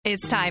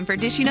It's time for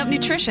Dishing Up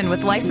Nutrition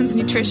with licensed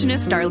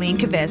nutritionist Darlene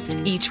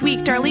Kvist. Each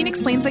week, Darlene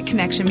explains the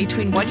connection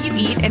between what you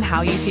eat and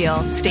how you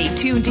feel. Stay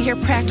tuned to hear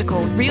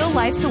practical,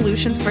 real-life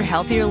solutions for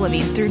healthier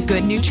living through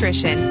good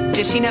nutrition.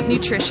 Dishing Up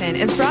Nutrition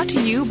is brought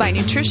to you by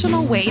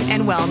Nutritional Weight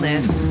and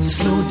Wellness.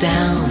 Slow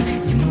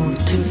down, you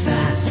move too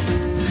fast.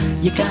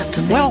 You got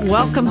to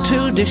welcome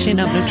to Dishing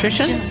Up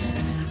Nutrition.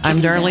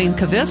 I'm Darlene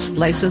Kvist,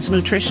 licensed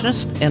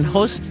nutritionist and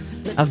host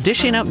of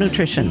Dishing Up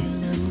Nutrition.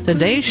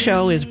 Today's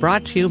show is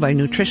brought to you by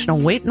Nutritional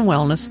Weight and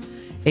Wellness,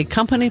 a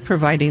company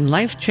providing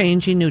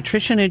life-changing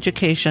nutrition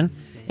education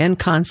and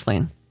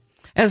counseling.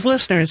 As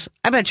listeners,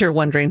 I bet you're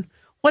wondering,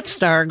 what's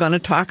Dar going to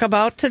talk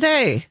about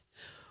today?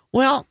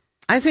 Well,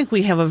 I think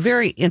we have a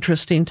very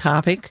interesting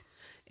topic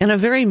and a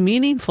very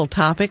meaningful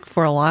topic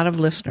for a lot of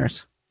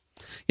listeners.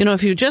 You know,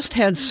 if you just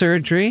had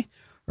surgery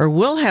or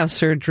will have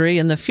surgery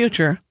in the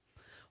future,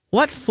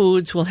 what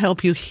foods will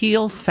help you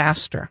heal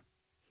faster?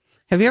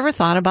 Have you ever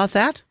thought about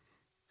that?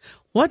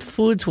 What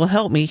foods will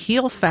help me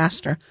heal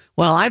faster?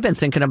 Well, I've been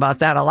thinking about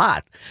that a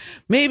lot.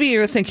 Maybe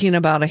you're thinking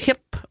about a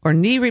hip or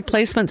knee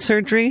replacement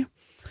surgery,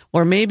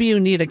 or maybe you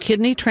need a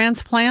kidney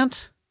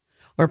transplant,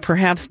 or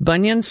perhaps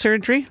bunion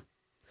surgery.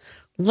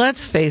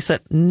 Let's face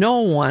it, no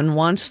one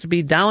wants to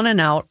be down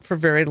and out for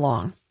very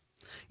long.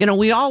 You know,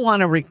 we all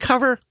want to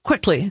recover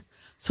quickly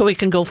so we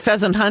can go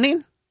pheasant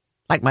hunting,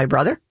 like my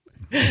brother,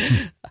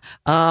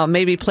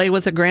 maybe play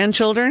with the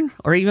grandchildren,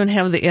 or even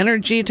have the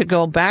energy to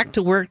go back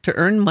to work to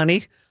earn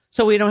money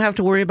so we don't have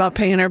to worry about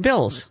paying our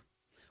bills.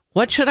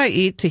 What should I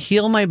eat to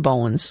heal my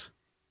bones?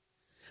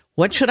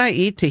 What should I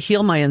eat to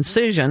heal my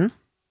incision?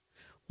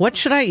 What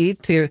should I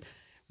eat to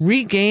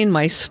regain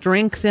my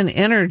strength and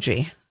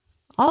energy?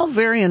 All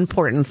very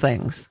important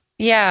things.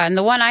 Yeah, and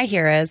the one I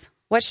hear is,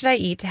 what should I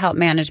eat to help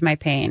manage my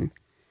pain?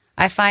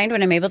 I find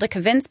when I'm able to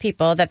convince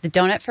people that the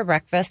donut for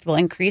breakfast will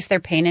increase their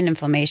pain and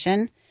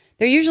inflammation,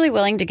 they're usually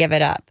willing to give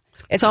it up.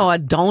 So a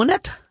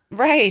donut?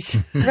 Right.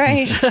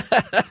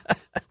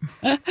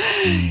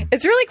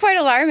 It's really quite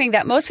alarming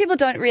that most people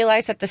don't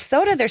realize that the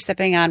soda they're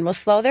sipping on will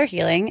slow their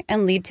healing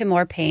and lead to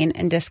more pain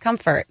and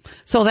discomfort.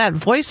 So that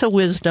voice of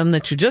wisdom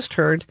that you just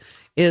heard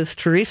is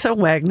Teresa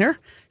Wagner.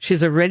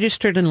 She's a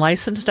registered and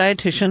licensed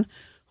dietitian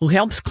who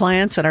helps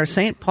clients at our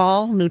St.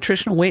 Paul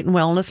Nutritional Weight and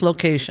Wellness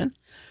location.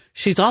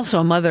 She's also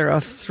a mother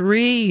of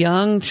 3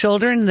 young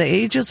children. The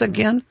ages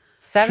again?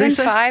 7,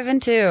 Teresa? 5,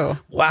 and 2.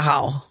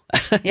 Wow.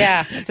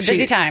 Yeah, it's a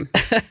busy time.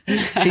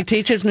 She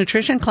teaches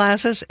nutrition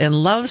classes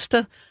and loves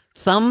to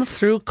thumb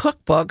through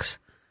cookbooks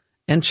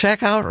and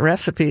check out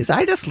recipes.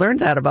 I just learned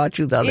that about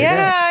you the other day.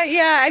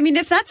 Yeah. I mean,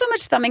 it's not so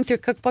much thumbing through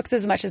cookbooks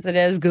as much as it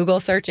is Google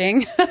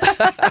searching.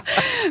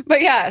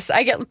 But yes,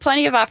 I get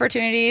plenty of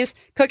opportunities,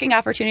 cooking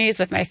opportunities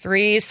with my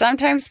 3s,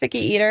 sometimes picky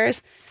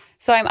eaters.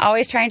 So I'm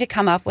always trying to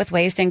come up with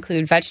ways to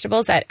include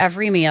vegetables at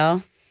every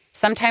meal,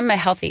 some type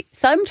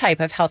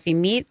of healthy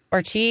meat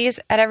or cheese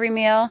at every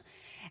meal,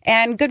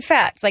 and good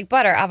fats like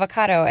butter,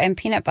 avocado, and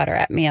peanut butter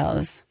at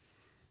meals.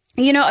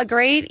 You know, a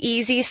great,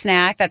 easy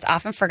snack that's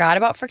often forgot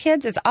about for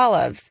kids is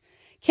olives.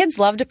 Kids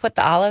love to put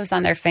the olives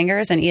on their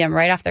fingers and eat them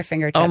right off their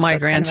fingertips. Oh, my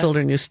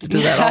grandchildren used to do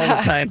that all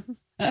the time.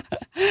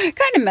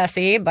 Kind of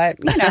messy, but,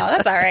 you know,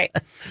 that's all right.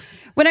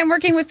 When I'm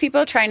working with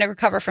people trying to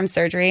recover from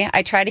surgery,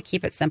 I try to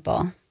keep it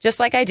simple, just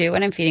like I do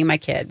when I'm feeding my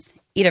kids.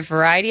 Eat a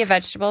variety of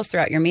vegetables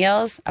throughout your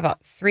meals,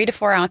 about 3 to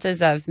 4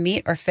 ounces of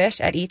meat or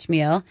fish at each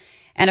meal,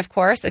 and, of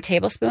course, a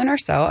tablespoon or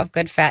so of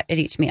good fat at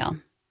each meal.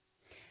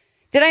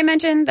 Did I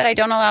mention that I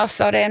don't allow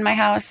soda in my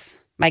house?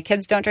 My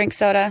kids don't drink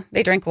soda.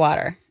 They drink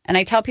water. And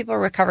I tell people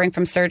recovering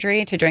from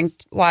surgery to drink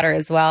water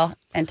as well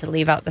and to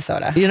leave out the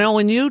soda. You know,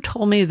 when you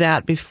told me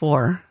that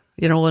before,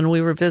 you know, when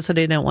we were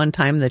visiting at one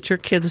time that your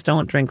kids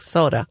don't drink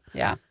soda.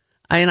 Yeah.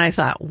 I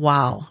thought,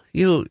 wow,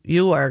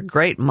 you are a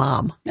great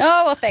mom.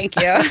 Oh, well, thank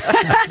you.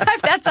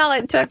 If that's all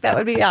it took, that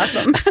would be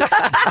awesome.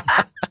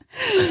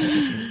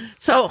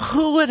 So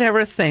who would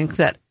ever think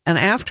that an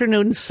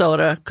afternoon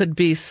soda could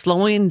be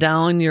slowing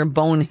down your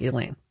bone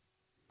healing?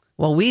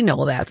 Well, we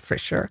know that for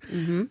sure.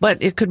 Mm-hmm. But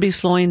it could be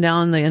slowing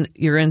down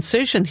your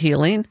incision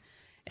healing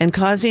and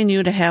causing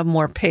you to have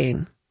more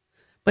pain.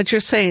 But you're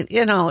saying,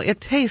 you know,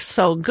 it tastes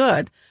so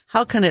good.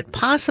 How can it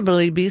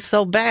possibly be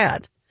so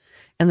bad?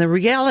 And the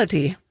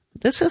reality,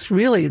 this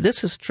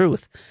is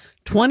truth.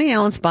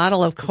 20-ounce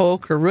bottle of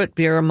Coke or root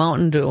beer or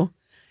Mountain Dew,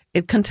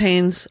 it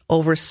contains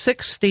over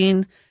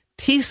 16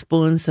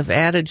 teaspoons of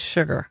added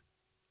sugar.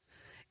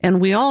 And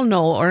we all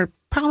know, or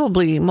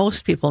probably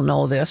most people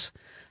know this,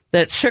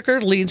 that sugar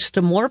leads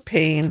to more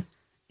pain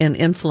and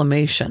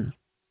inflammation.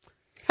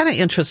 Kind of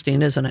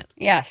interesting, isn't it?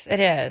 Yes, it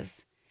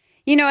is.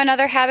 You know,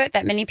 another habit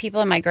that many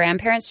people in my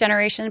grandparents'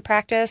 generation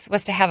practiced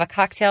was to have a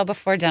cocktail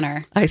before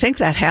dinner. I think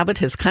that habit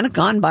has kind of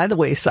gone by the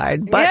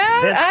wayside. But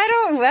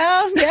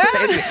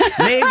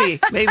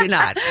maybe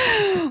not.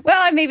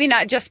 Well, maybe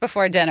not just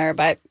before dinner,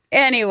 but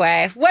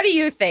anyway, what do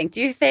you think?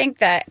 Do you think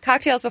that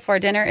cocktails before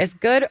dinner is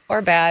good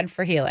or bad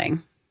for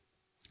healing?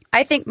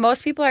 I think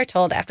most people are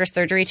told after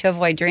surgery to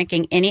avoid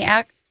drinking any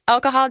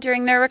alcohol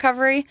during their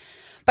recovery.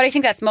 But I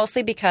think that's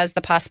mostly because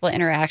the possible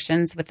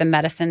interactions with the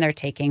medicine they're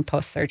taking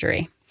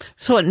post-surgery.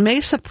 So it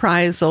may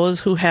surprise those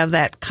who have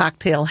that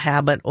cocktail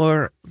habit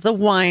or the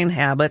wine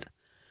habit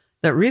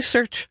that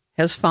research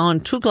has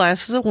found 2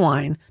 glasses of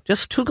wine,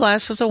 just 2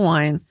 glasses of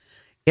wine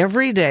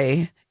every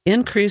day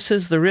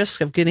increases the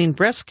risk of getting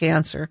breast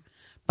cancer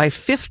by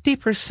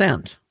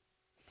 50%.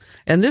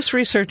 And this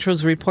research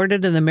was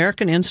reported in the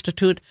American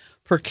Institute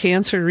for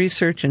Cancer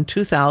Research in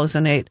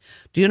 2008.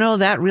 Do you know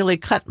that really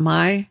cut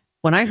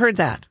when I heard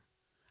that,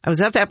 I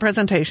was at that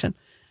presentation.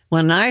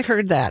 When I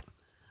heard that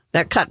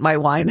cut my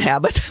wine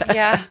habit.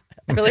 Yeah,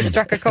 really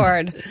struck a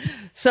chord.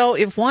 So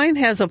if wine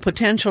has a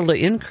potential to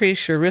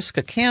increase your risk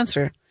of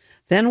cancer,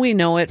 then we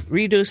know it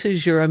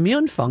reduces your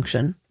immune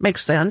function.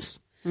 Makes sense.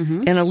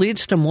 Mm-hmm. And it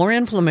leads to more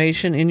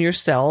inflammation in your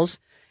cells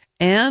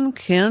and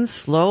can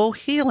slow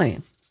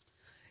healing.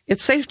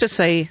 It's safe to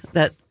say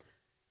that,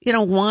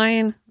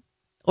 wine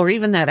or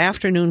even that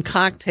afternoon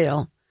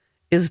cocktail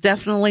is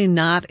definitely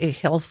not a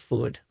health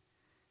food.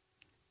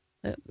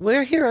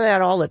 We hear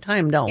that all the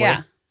time, don't we?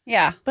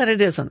 Yeah. But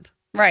it isn't.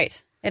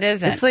 Right. It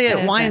isn't. It's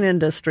the wine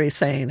industry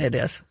saying it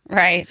is.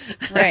 Right.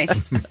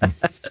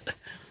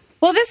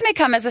 Well, this may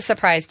come as a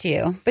surprise to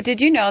you, but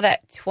did you know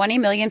that 20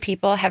 million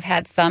people have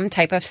had some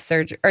type of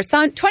surgery,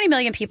 20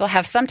 million people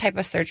have some type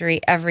of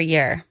surgery every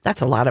year? That's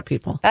a lot of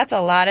people. That's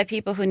a lot of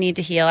people who need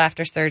to heal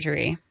after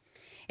surgery.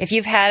 If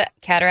you've had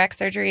cataract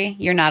surgery,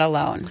 you're not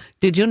alone.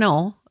 Did you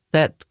know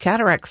that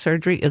cataract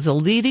surgery is a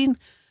leading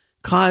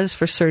cause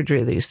for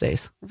surgery these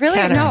days? Really?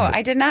 Cataract. No,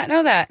 I did not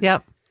know that.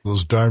 Yep.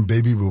 Those darn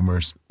baby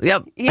boomers.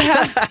 Yep.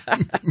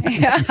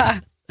 Yeah.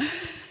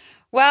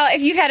 Well,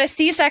 if you've had a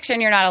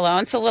C-section, you're not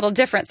alone. It's a little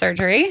different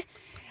surgery.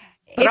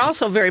 But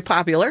also very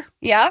popular.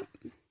 Yep.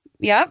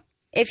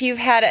 If you've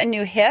had a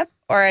new hip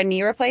or a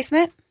knee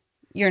replacement,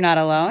 you're not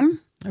alone.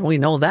 We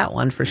know that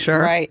one for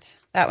sure. Right.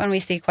 That one we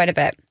see quite a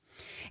bit.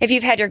 If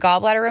you've had your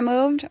gallbladder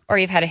removed or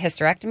you've had a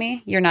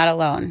hysterectomy, you're not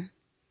alone.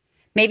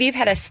 Maybe you've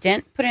had a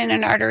stent put in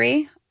an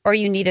artery or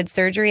you needed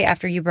surgery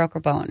after you broke a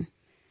bone.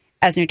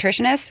 As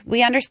nutritionists,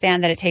 we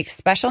understand that it takes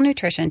special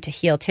nutrition to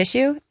heal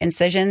tissue,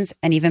 incisions,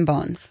 and even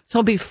bones.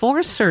 So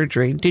before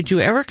surgery, did you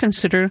ever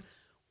consider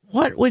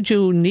what would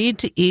you need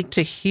to eat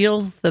to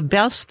heal the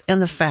best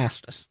and the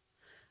fastest?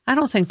 I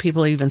don't think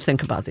people even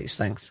think about these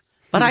things,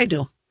 but I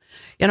do.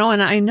 And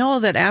I know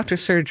that after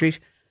surgery,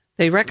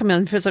 they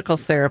recommend physical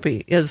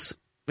therapy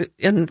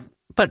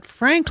but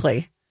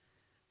frankly,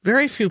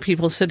 very few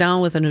people sit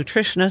down with a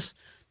nutritionist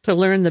to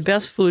learn the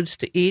best foods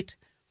to eat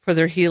for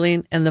their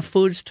healing and the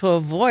foods to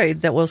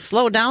avoid that will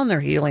slow down their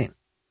healing.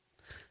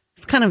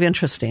 It's kind of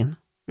interesting.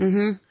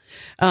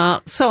 Mm-hmm.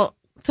 So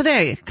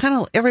today, kind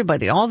of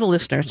everybody, all the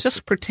listeners,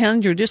 just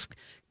pretend you just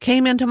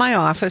came into my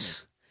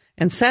office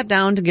and sat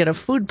down to get a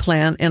food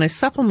plan and a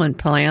supplement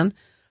plan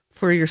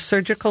for your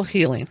surgical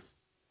healing.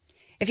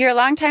 If you're a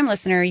longtime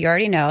listener, you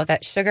already know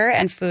that sugar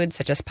and foods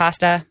such as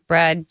pasta,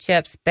 bread,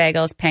 chips,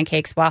 bagels,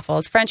 pancakes,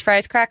 waffles, French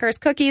fries, crackers,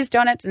 cookies,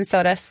 donuts, and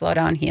soda slow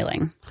down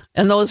healing.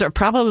 And those are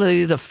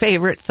probably the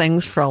favorite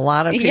things for a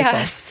lot of people.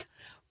 Yes.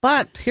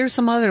 But here's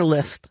some other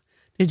list.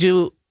 Did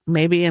you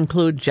maybe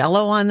include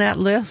Jell-O on that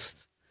list?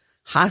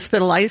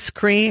 Hospital ice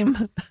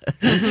cream?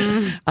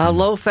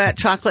 Low-fat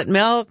chocolate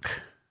milk?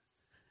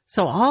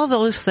 So all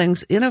those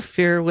things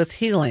interfere with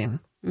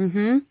healing.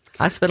 Mm-hmm.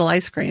 Hospital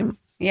ice cream.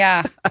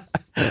 Yeah.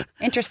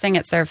 Interesting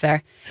it's served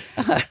there.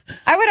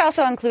 I would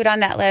also include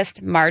on that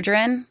list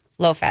margarine,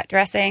 low-fat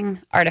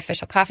dressing,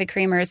 artificial coffee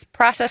creamers,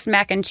 processed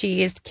mac and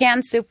cheese,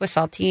 canned soup with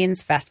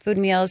saltines, fast food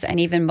meals, and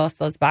even most of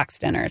those box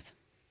dinners.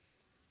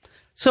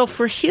 So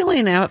for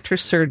healing after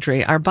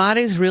surgery, our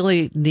bodies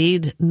really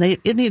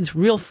needs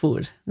real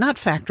food, not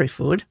factory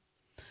food.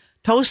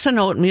 Toast and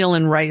oatmeal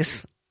and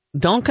rice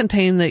don't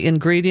contain the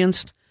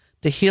ingredients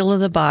to heal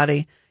the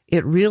body.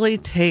 It really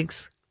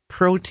takes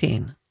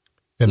protein.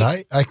 And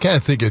I kind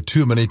of think it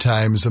too many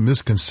times, a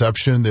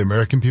misconception the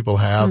American people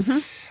have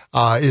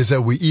is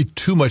that we eat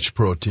too much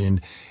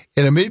protein.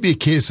 And it may be a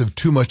case of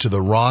too much of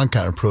the wrong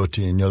kind of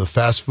protein, the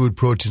fast food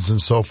proteins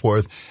and so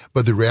forth.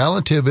 But the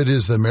reality of it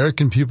is the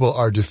American people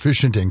are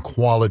deficient in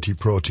quality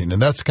protein.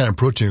 And that's the kind of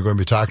protein we're going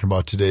to be talking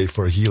about today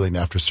for healing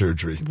after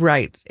surgery.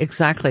 Right.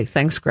 Exactly.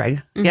 Thanks, Greg.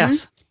 Mm-hmm.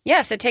 Yes.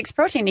 Yes, it takes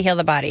protein to heal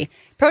the body.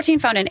 Protein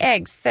found in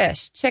eggs,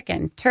 fish,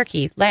 chicken,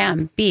 turkey,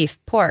 lamb, beef,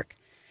 pork.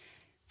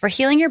 For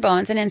healing your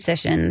bones and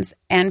incisions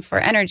and for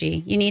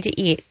energy, you need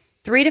to eat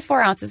 3 to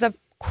 4 ounces of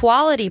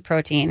quality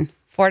protein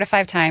 4 to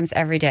 5 times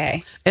every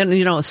day.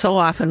 And, so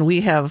often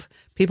we have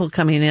people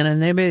coming in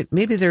and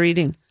maybe they're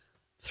eating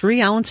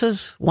 3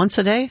 ounces once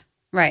a day.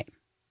 Right.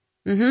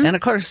 Mm-hmm. And,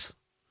 of course,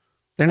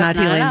 they're not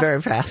healing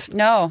very fast.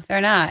 No,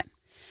 they're not.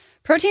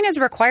 Protein is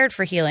required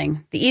for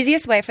healing. The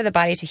easiest way for the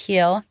body to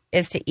heal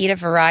is to eat a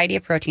variety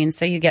of proteins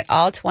so you get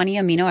all 20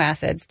 amino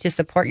acids to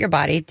support your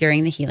body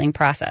during the healing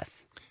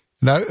process.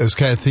 And I was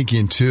kind of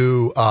thinking,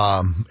 too,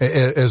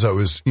 as I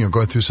was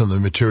going through some of the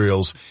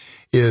materials,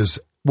 is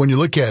when you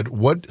look at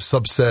what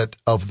subset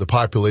of the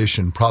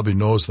population probably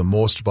knows the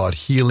most about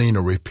healing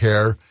or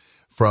repair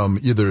from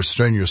either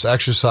strenuous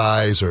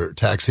exercise or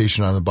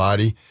taxation on the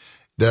body,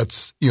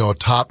 that's,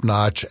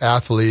 top-notch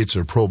athletes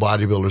or pro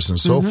bodybuilders and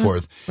so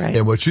forth. Right.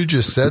 And what you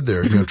just said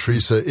there,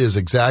 Teresa, is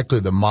exactly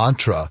the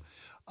mantra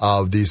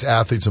of these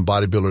athletes and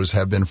bodybuilders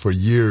have been for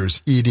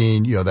years,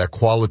 eating, that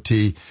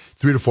quality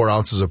 3 to 4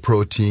 ounces of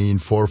protein,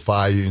 4,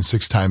 5, even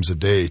 6 times a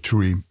day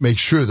to make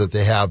sure that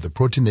they have the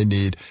protein they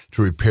need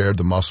to repair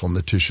the muscle and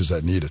the tissues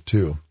that need it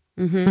too.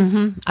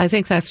 I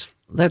think that's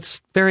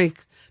very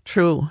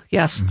true.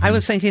 Yes. I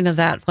was thinking of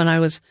that when I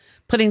was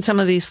putting some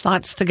of these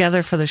thoughts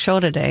together for the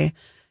show today,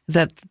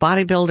 that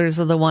bodybuilders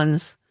are the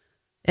ones,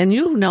 and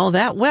you know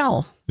that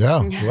well. Yeah,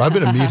 well, I've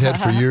been a meathead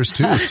for years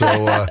too, so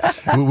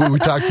we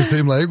talk the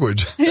same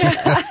language.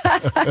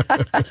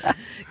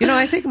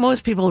 I think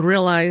most people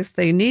realize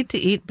they need to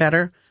eat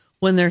better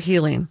when they're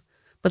healing,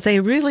 but they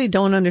really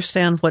don't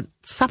understand what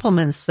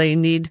supplements they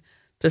need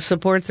to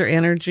support their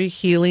energy,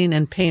 healing,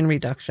 and pain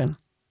reduction.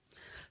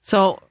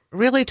 So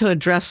really to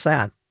address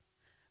that,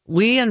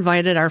 we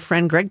invited our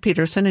friend Greg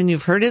Peterson, and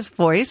you've heard his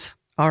voice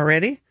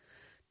already,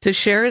 to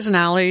share his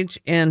knowledge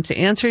and to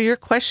answer your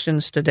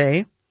questions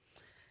today.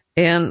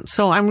 And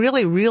so I'm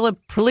really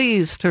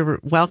pleased to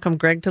welcome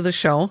Greg to the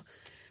show.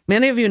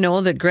 Many of you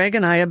know that Greg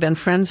and I have been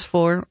friends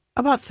for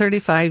about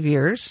 35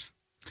 years.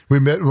 We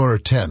met when we were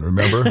 10,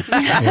 remember?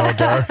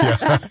 Dar?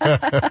 Yeah.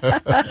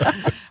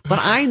 But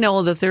I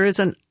know that there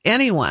isn't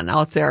anyone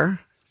out there,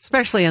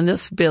 especially in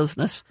this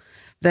business,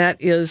 that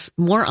is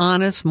more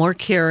honest, more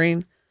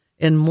caring,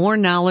 and more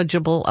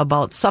knowledgeable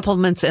about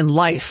supplements and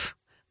life,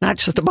 not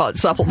just about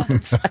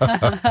supplements.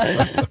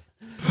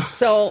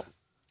 So,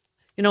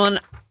 and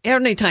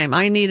any time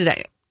I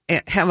needed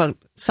to have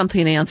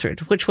something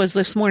answered, which was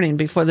this morning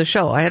before the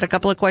show, I had a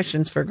couple of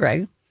questions for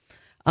Greg.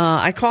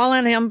 I call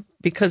on him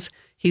because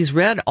he's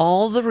read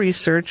all the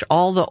research,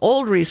 all the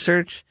old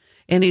research,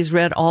 and he's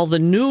read all the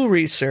new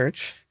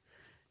research.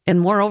 And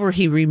moreover,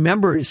 he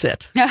remembers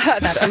it.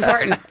 That's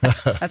important.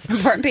 That's an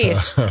important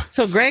piece.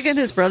 So Greg and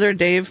his brother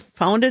Dave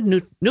founded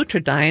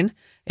Nutridyne,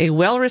 a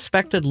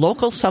well-respected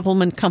local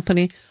supplement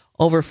company,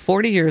 over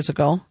 40 years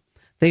ago.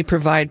 They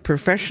provide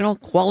professional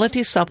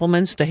quality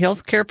supplements to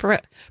healthcare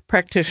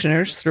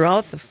practitioners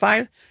throughout the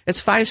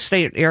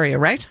 5-state area,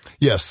 right?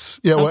 Yes.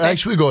 Yeah, well, Okay.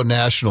 actually we go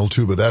national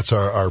too, but that's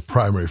our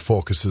primary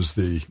focus is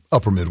the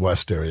upper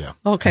Midwest area.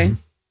 Okay.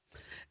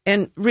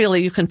 And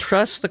really, you can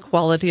trust the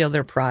quality of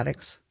their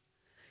products.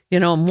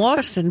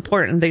 Most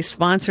important, they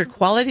sponsor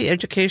quality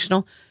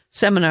educational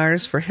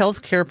seminars for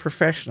healthcare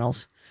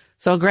professionals.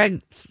 So,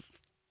 Greg,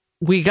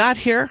 we got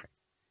here.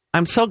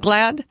 I'm so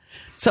glad.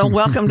 So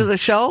welcome to the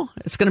show.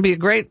 It's going to be a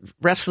great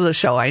rest of the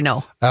show, I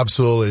know.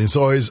 Absolutely. It's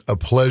always a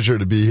pleasure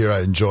to be here.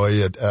 I enjoy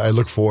it. I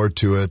look forward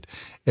to it.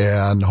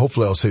 And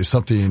hopefully I'll say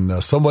something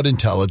somewhat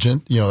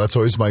intelligent. That's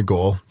always my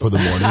goal for the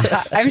morning.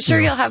 I'm sure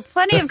you'll have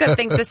plenty of good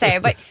things to say.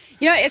 But,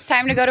 it's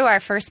time to go to our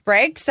first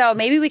break. So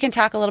maybe we can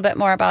talk a little bit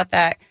more about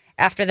that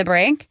after the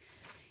break.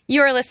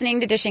 You are listening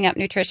to Dishing Up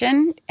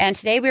Nutrition. And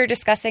today we are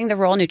discussing the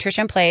role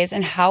nutrition plays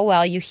and how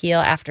well you heal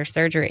after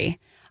surgery.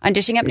 On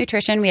Dishing Up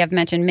Nutrition, we have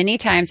mentioned many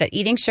times that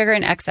eating sugar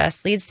in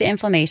excess leads to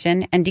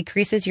inflammation and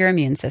decreases your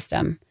immune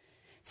system.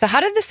 So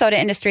how did the soda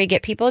industry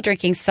get people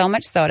drinking so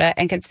much soda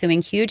and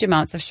consuming huge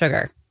amounts of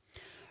sugar?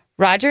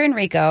 Roger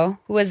Enrico,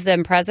 who was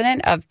the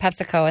president of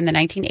PepsiCo in the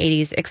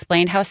 1980s,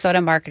 explained how soda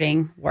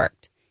marketing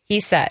worked. He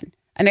said,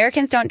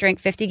 Americans don't drink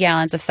 50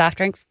 gallons of soft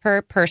drinks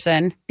per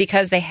person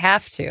because they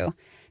have to.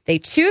 They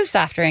choose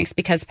soft drinks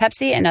because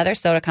Pepsi and other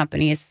soda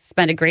companies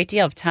spend a great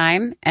deal of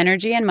time,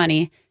 energy, and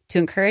money to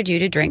encourage you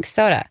to drink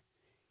soda.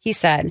 He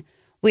said,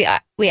 we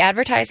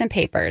advertise in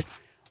papers.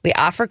 We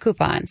offer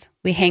coupons.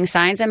 We hang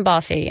signs in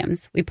ball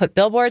stadiums. We put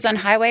billboards on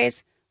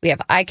highways. We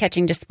have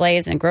eye-catching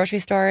displays in grocery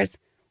stores.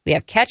 We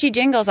have catchy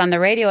jingles on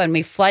the radio, and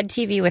we flood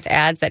TV with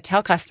ads that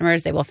tell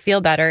customers they will feel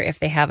better if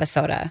they have a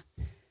soda.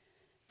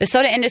 The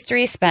soda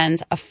industry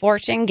spends a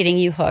fortune getting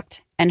you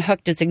hooked, and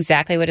hooked is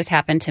exactly what has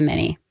happened to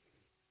many.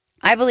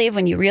 I believe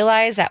when you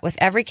realize that with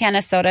every can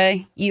of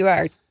soda you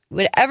are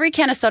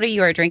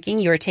drinking,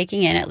 you are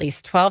taking in at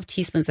least 12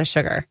 teaspoons of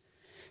sugar.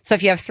 So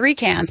if you have 3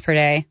 cans per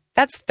day,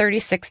 that's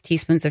 36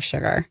 teaspoons of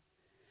sugar.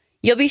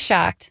 You'll be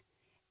shocked.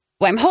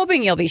 Well, I'm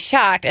hoping you'll be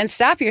shocked and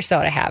stop your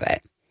soda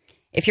habit.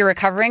 If you're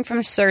recovering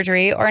from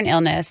surgery or an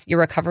illness, your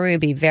recovery will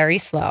be very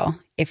slow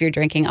if you're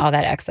drinking all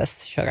that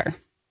excess sugar.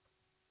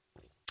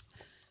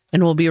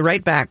 And we'll be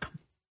right back.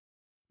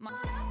 Well,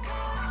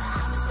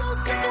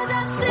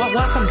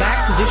 welcome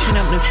back to Dishing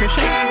Up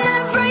Nutrition.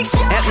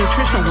 At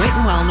Nutritional Weight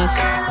and Wellness,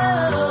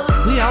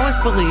 we always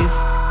believe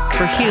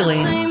for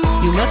healing,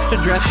 you must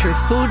address your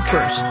food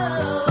first.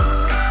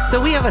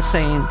 So we have a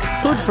saying,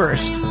 food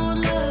first.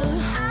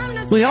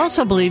 We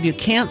also believe you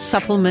can't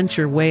supplement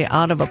your way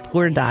out of a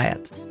poor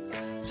diet.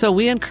 So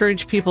we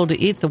encourage people to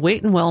eat the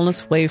Weight and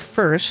Wellness way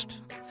first,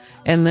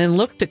 and then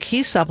look to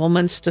key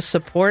supplements to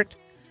support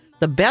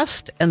the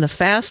best and the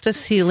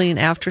fastest healing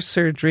after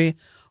surgery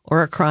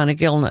or a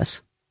chronic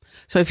illness.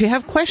 So if you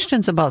have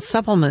questions about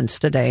supplements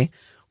today,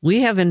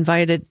 we have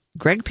invited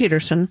Greg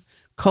Peterson,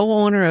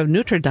 co-owner of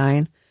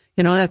Nutridyne.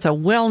 That's a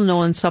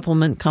well-known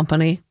supplement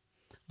company,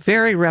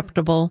 very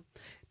reputable,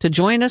 to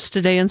join us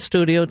today in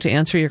studio to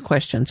answer your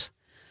questions.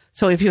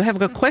 So if you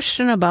have a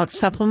question about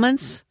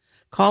supplements,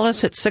 call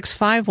us at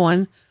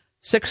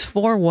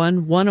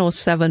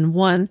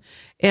 651-641-1071.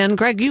 And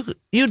Greg,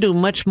 you do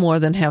much more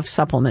than have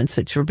supplements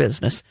at your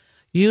business.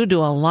 You do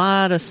a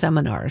lot of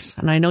seminars,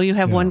 and I know you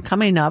have one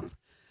coming up.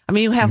 I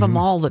mean, you have them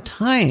all the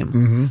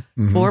time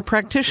for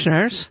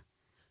practitioners.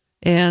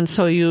 And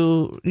so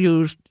you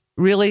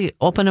really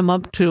open them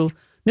up to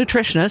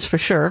nutritionists for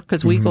sure,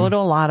 because we go to a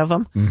lot of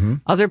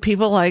them. Other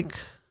people like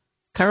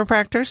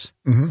chiropractors,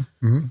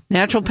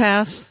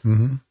 naturopaths,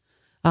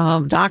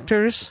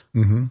 doctors.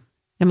 Am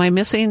I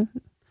missing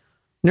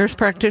nurse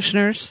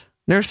practitioners,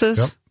 nurses?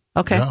 Yep.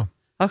 Okay. Yeah.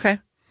 Okay.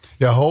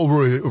 Yeah, a whole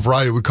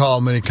variety. We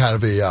call them any kind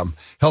of a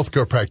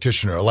healthcare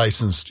practitioner, a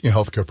licensed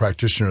healthcare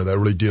practitioner that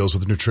really deals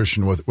with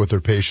nutrition with their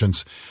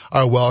patients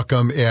are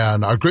welcome.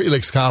 And our Great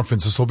Lakes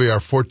Conference, this will be our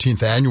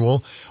 14th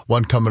annual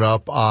one coming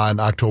up on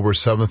October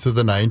 7th through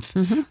the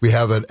 9th. We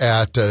have it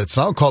at, it's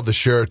now called the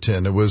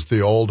Sheraton. It was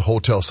the old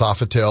Hotel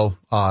Sofitel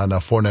on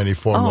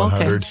 494 and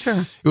 100. Okay,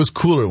 sure. It was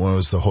cooler when it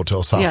was the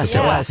Hotel Sofitel. Yes,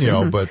 it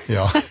was. But,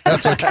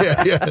 that's okay.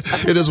 Yeah,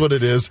 it is what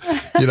it is,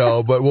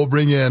 but we'll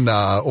bring in,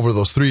 over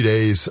those 3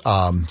 days,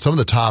 some of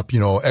the top,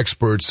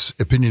 experts,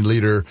 opinion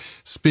leader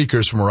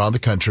speakers from around the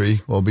country.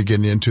 We'll be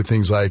getting into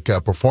things like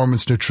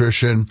performance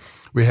nutrition.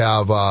 We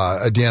have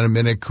Deanna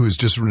Minnick, who's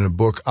just written a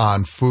book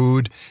on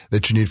food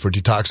that you need for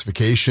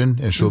detoxification,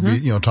 and she'll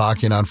be,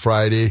 talking on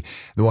Friday.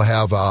 Then we'll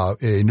have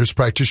a nurse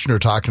practitioner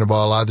talking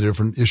about a lot of the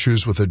different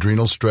issues with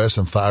adrenal stress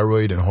and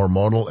thyroid and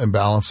hormonal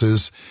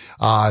imbalances,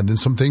 and then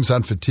some things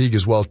on fatigue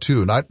as well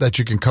too. Not that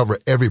you can cover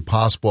every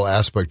possible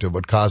aspect of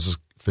what causes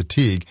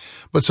fatigue,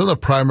 but some of the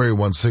primary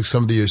ones, like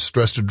some of the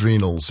stressed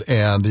adrenals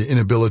and the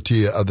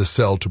inability of the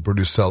cell to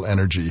produce cell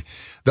energy.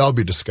 That'll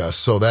be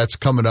discussed. So that's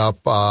coming up,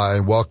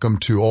 and welcome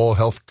to all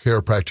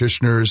healthcare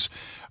practitioners.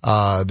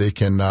 They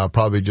can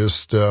probably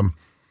just,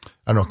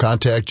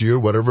 contact you or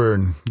whatever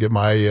and get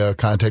my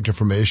contact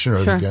information,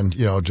 or they can,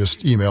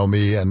 just email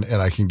me and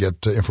I can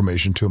get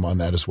information to them on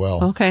that as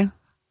well.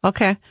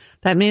 Okay.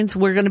 That means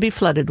we're going to be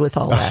flooded with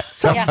all that.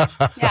 So. Yeah.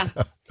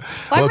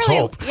 Well, let's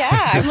hope. Yeah,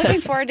 I'm looking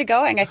forward to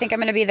going. I think I'm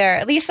going to be there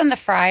at least on the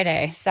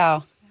Friday.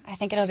 So I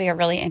think it'll be a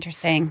really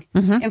interesting,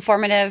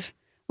 informative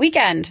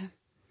weekend.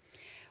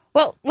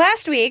 Well,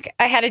 last week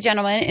I had a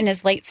gentleman in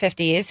his late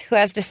 50s who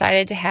has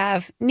decided to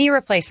have knee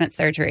replacement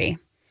surgery.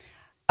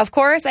 Of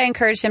course, I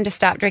encouraged him to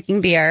stop drinking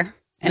beer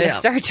and to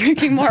start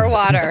drinking more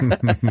water.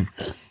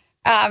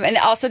 And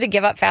also to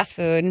give up fast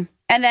food.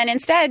 And then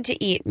instead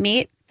to eat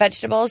meat,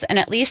 vegetables, and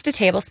at least a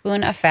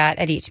tablespoon of fat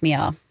at each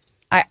meal.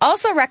 I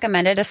also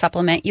recommended a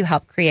supplement you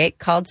helped create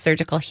called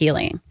Surgical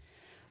Healing.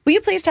 Will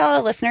you please tell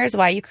our listeners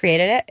why you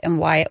created it and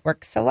why it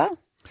works so well?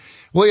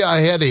 Well, yeah, I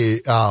had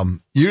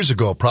years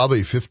ago,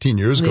 probably 15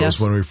 years ago, is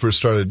when we first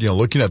started,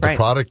 looking at the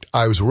product.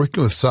 I was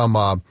working with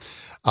some,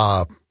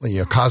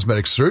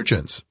 cosmetic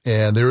surgeons,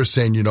 and they were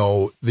saying,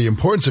 the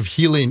importance of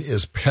healing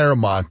is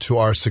paramount to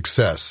our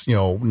success,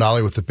 not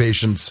only with the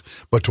patients,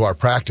 but to our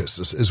practice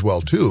as well,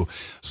 too.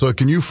 So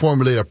can you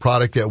formulate a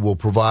product that will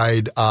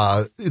provide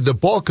the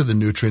bulk of the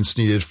nutrients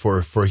needed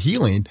for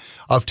healing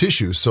of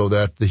tissue so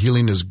that the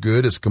healing is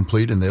good, it's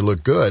complete, and they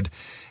look good?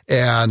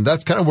 And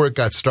that's kind of where it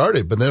got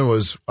started. But then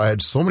I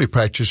had so many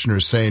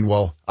practitioners saying,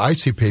 well, I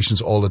see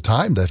patients all the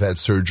time that have had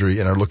surgery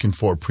and are looking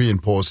for pre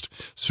and post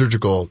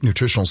surgical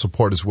nutritional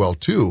support as well,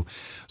 too.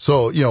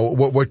 So,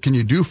 what can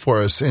you do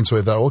for us? And so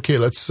I thought, okay,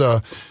 let's,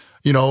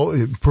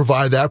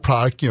 provide that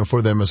product,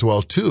 for them as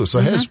well, too. So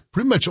it has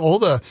pretty much all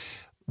the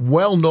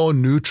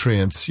well-known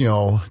nutrients,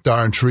 Dara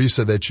and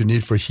Teresa, that you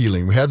need for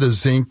healing. We have the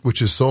zinc,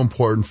 which is so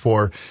important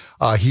for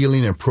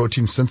healing and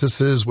protein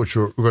synthesis, which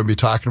we're going to be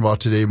talking about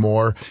today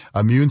more.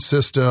 Immune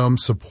system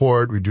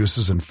support,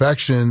 reduces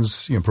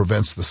infections,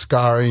 prevents the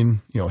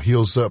scarring,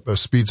 heals up,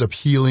 speeds up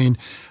healing.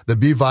 The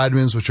B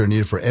vitamins, which are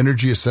needed for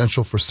energy,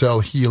 essential for cell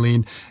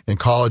healing, and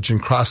collagen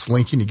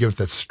cross-linking to give it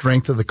that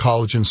strength of the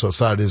collagen, so it's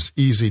not as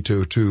easy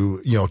to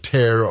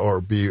tear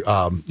or be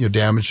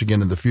damaged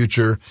again in the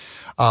future.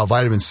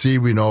 Vitamin C,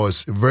 we know,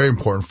 is very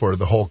important for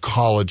the whole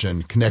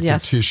collagen,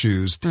 connective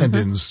tissues,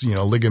 tendons,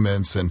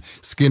 ligaments, and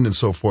skin and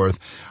so forth,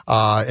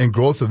 and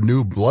growth of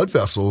new blood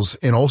vessels,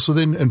 and also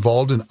then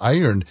involved in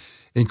iron,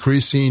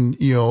 increasing,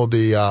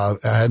 the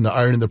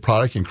iron in the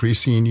product,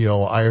 increasing,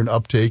 iron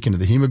uptake into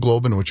the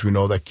hemoglobin, which we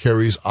know that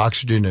carries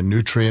oxygen and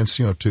nutrients,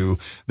 to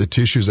the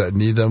tissues that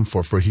need them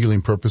for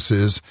healing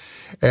purposes.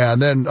 And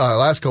then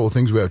last couple of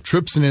things, we have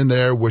trypsin in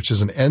there, which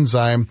is an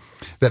enzyme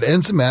that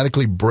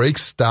enzymatically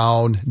breaks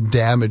down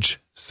damaged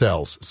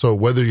cells. So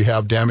whether you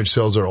have damaged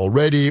cells there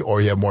already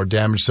or you have more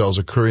damaged cells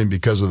occurring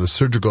because of the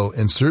surgical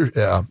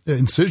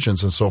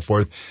incisions and so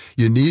forth,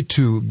 you need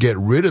to get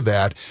rid of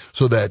that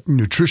so that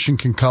nutrition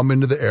can come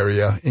into the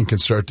area and can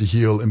start to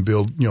heal and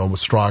build,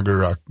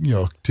 stronger,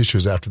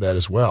 tissues after that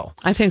as well.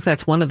 I think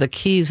that's one of the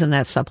keys in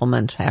that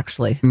supplement,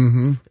 actually.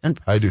 Mm-hmm. And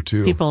I do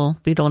too. People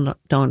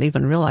don't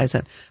even realize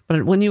it.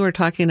 But when you were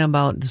talking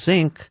about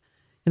zinc,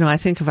 I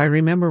think if I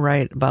remember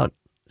right, about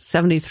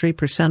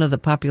 73% of the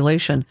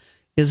population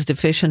is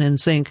deficient in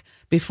zinc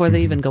before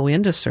they even go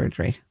into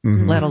surgery,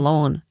 let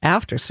alone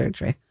after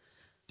surgery.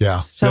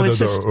 Yeah. So Yeah, it's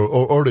they're just,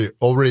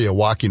 already a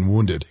walking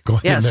wounded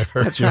going in yes,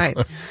 there. that's right.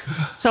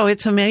 So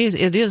it's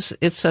amazing. It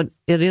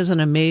is an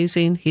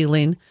amazing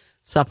healing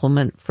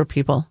supplement for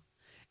people.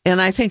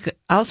 And I think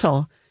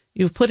also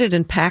you put it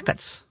in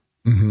packets.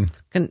 Mm-hmm.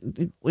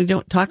 Can we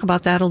don't talk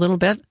about that a little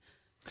bit?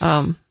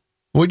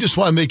 We just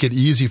want to make it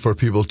easy for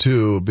people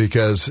too,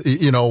 because,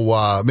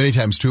 many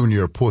times too, when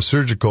you're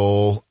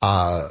post-surgical,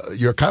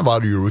 you're kind of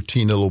out of your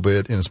routine a little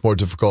bit, and it's more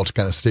difficult to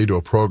kind of stay to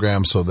a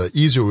program. So the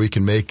easier we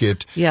can make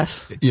it,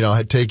 yes,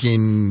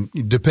 taking,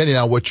 depending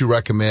on what you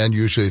recommend,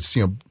 usually it's,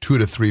 2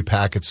 to 3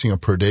 packets,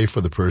 per day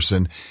for the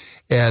person.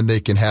 And they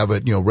can have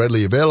it,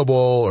 readily available,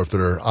 or if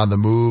they're on the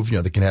move,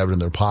 they can have it in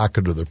their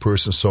pocket or their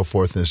purse and so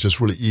forth. And it's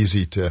just really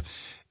easy to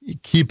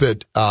keep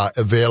it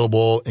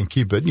available and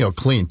keep it,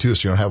 clean too,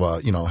 so you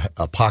don't have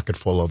a pocket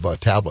full of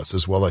tablets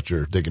as well that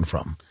you're digging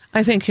from.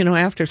 I think,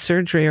 after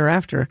surgery or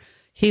after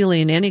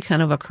healing any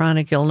kind of a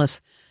chronic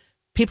illness,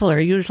 people are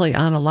usually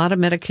on a lot of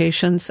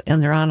medications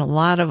and they're on a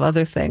lot of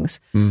other things.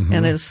 Mm-hmm.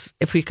 And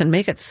if we can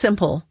make it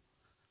simple,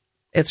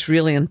 it's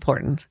really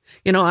important.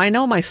 I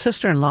know my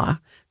sister-in-law,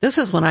 this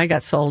is when I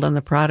got sold on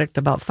the product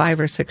about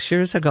 5 or 6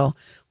 years ago,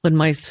 when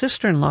my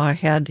sister-in-law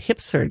had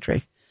hip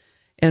surgery.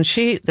 And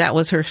that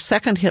was her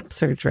second hip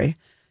surgery.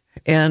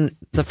 And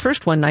the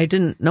first one, I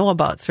didn't know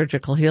about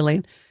surgical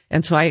healing.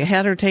 And so I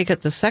had her take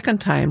it the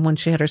second time when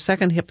she had her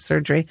second hip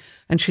surgery.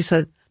 And she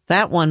said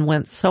that one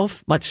went so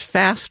much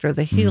faster,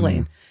 the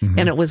healing, mm-hmm.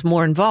 and it was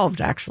more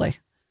involved, actually.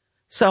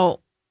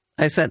 So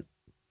I said,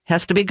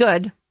 has to be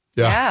good.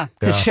 Yeah.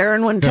 Because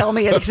Sharon wouldn't tell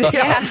me anything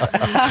else.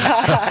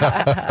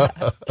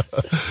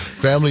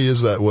 Family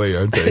is that way,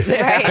 aren't they?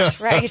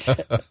 Right.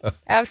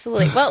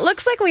 Absolutely. Well, it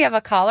looks like we have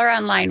a caller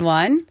on line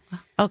 1.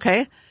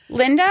 Okay.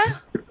 Linda?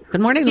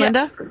 Good morning,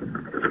 Linda.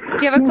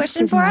 Do you have a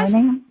question for us?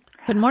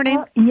 Good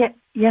morning.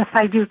 Yes,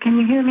 I do. Can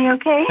you hear me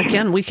okay?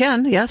 Again, we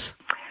can, yes.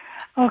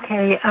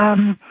 Okay.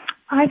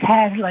 I've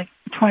had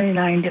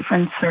 29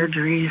 different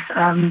surgeries.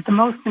 The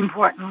most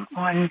important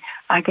one,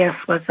 I guess,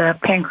 was a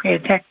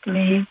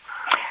pancreatectomy.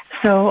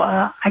 So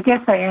I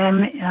guess I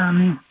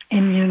am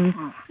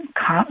immune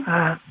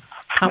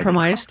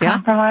compromised. Yeah.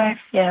 Compromised.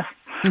 Yes.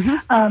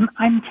 Mm-hmm.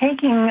 I'm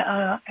taking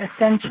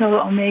essential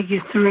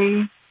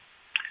omega-3,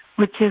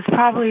 which is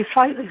probably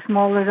slightly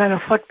smaller than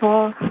a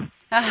football.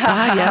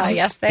 Yes.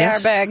 Yes, they are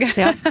big.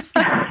 Yeah.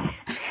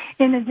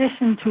 In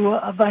addition to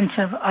a bunch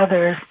of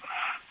others,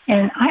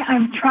 and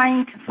I'm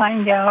trying to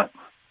find out,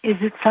 is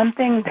it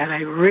something that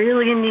I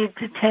really need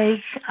to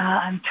take?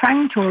 I'm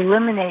trying to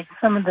eliminate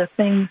some of the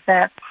things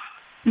that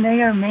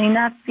may or may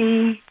not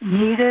be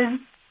needed.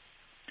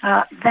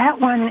 That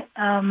one,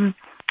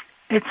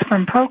 it's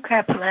from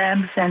ProCap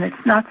Labs, and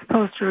it's not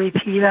supposed to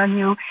repeat on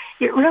you.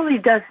 It really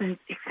doesn't,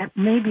 except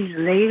maybe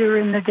later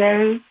in the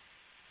day.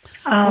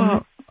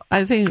 Well,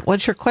 I think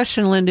what's your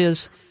question, Linda,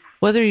 is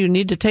whether you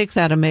need to take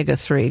that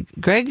omega-3.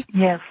 Greg?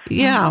 Yes.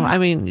 Yeah, mm-hmm. I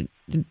mean,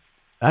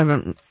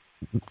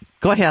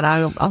 go ahead.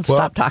 I'll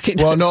stop talking.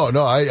 Well, no.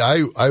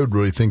 I would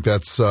really think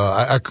that's.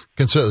 I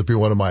consider that to be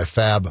one of my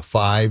Fab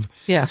 5.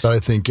 Yes. That I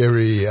think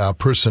every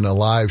person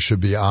alive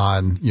should be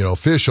on.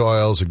 Fish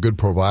oils, a good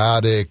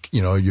probiotic.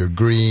 Your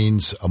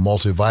greens, a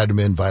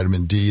multivitamin,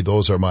 vitamin D.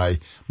 Those are my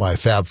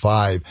Fab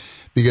 5.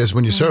 Because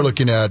when you start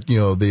looking at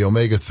the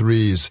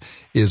omega-3s,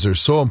 they're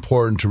so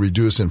important to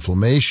reduce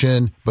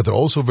inflammation, but they're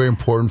also very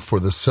important for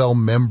the cell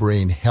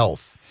membrane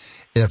health.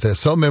 And if that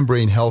cell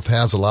membrane health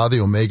has a lot of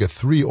the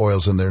omega-3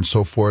 oils in there and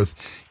so forth,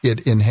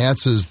 it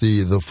enhances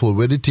the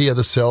fluidity of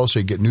the cell, so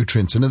you get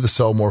nutrients into the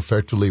cell more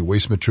effectively,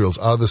 waste materials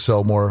out of the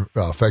cell more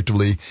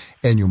effectively,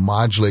 and you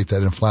modulate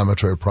that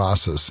inflammatory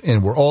process.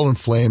 And we're all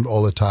inflamed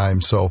all the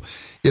time. So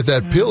if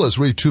that pill is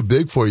really too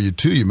big for you,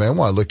 too, you may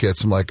want to look at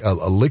some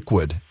a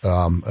liquid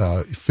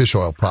fish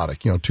oil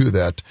product, too,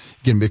 that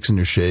you can mix in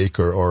your shake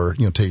or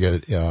take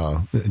it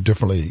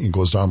differently. It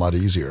goes down a lot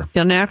easier.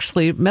 And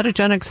actually,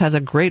 Metagenics has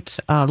a great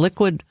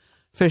liquid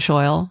fish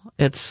oil.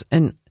 It's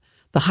in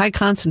the high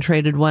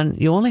concentrated one.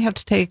 You only have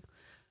to take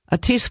a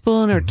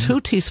teaspoon or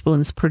 2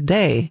 teaspoons per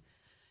day,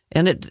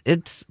 and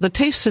the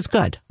taste is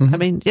good. Mm-hmm. I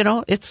mean,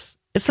 it's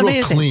amazing.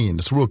 Real clean.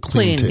 It's real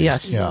clean taste.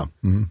 Yes. Yeah.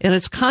 Mm-hmm. And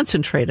it's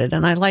concentrated,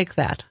 and I like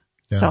that.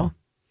 Yeah. So,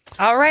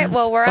 all right.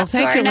 Well, we're up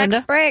to our next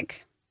Linda.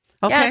 break.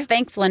 Okay. Yes,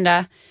 thanks,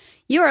 Linda.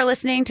 You are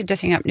listening to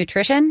Dishing Up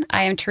Nutrition.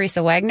 I am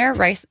Teresa Wagner,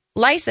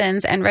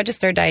 licensed and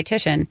registered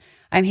dietitian.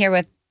 I'm here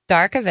with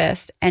Dar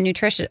Kavist, a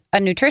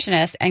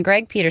nutritionist, and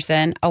Greg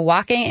Peterson, a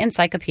walking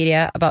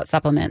encyclopedia about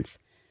supplements.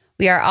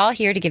 We are all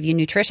here to give you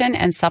nutrition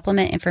and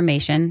supplement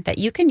information that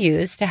you can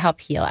use to help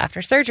heal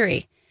after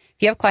surgery.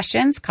 If you have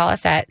questions, call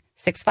us at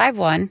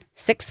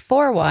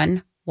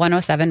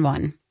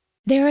 651-641-1071.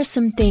 There are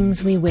some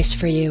things we wish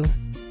for you.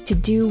 To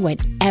do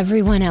what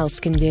everyone else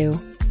can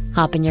do.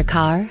 Hop in your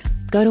car,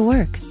 go to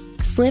work,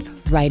 slip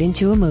right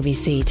into a movie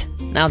seat.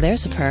 Now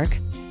there's a perk.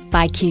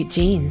 Buy cute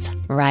jeans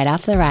right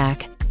off the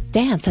rack.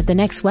 Dance at the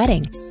next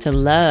wedding to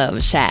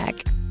Love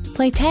Shack.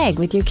 Play tag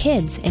with your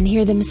kids and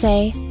hear them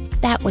say,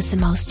 "That was the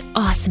most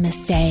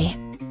awesomest day."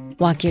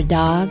 Walk your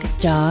dog,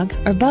 jog,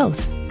 or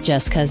both,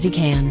 just 'cause you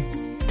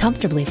can.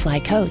 Comfortably fly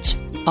coach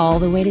all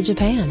the way to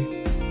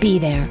Japan. Be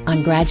there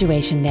on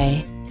graduation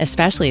day,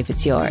 especially if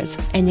it's yours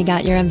and you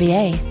got your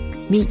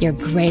MBA. Meet your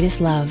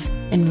greatest love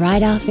and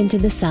ride off into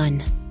the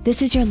sun.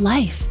 This is your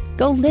life.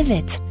 Go live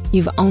it.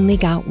 You've only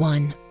got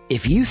one.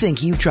 If you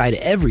think you've tried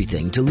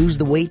everything to lose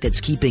the weight that's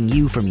keeping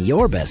you from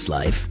your best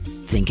life,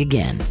 think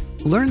again.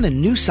 Learn the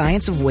new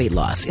science of weight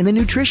loss in the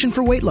Nutrition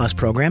for Weight Loss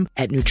program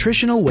at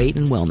Nutritional Weight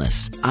and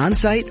Wellness,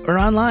 on-site or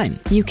online.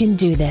 You can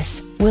do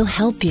this. We'll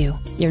help you.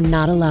 You're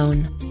not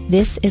alone.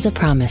 This is a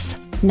promise,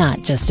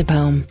 not just a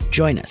poem.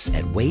 Join us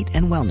at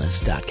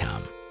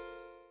weightandwellness.com.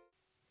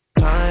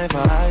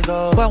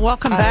 Well,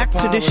 welcome back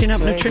to Dishing Up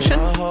Nutrition.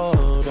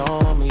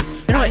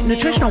 You know, at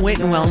Nutritional Weight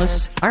and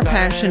Wellness, our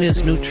passion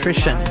is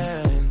nutrition.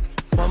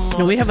 You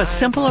know, we have a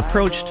simple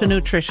approach to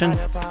nutrition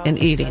and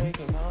eating.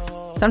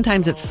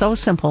 Sometimes it's so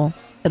simple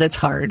that it's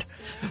hard,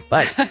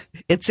 but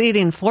it's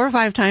eating 4 or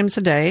 5 times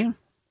a day,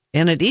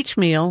 and at each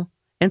meal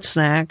and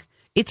snack,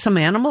 eat some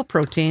animal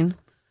protein,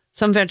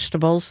 some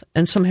vegetables,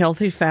 and some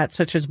healthy fats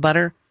such as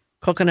butter,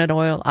 coconut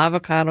oil,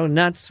 avocado,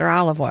 nuts, or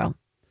olive oil.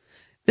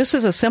 This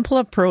is a simple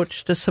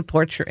approach to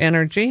support your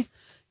energy,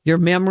 your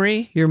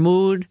memory, your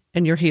mood,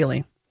 and your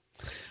healing.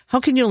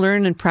 How can you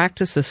learn and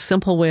practice this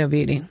simple way of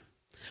eating?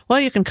 Well,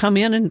 you can come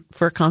in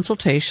for a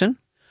consultation,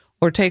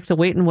 or take the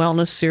Weight and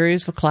Wellness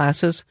series of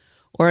classes,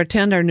 or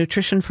attend our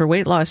Nutrition for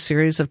Weight Loss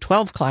series of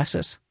 12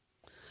 classes.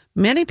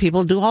 Many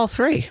people do all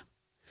 3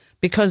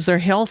 because their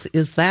health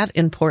is that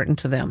important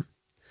to them.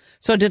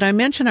 So did I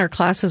mention our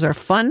classes are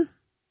fun,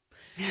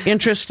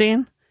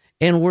 interesting,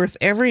 and worth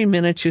every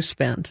minute you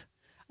spend?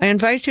 I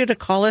invite you to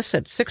call us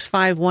at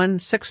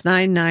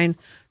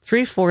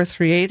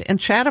 651-699-3438 and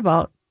chat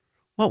about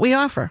what we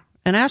offer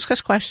and ask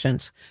us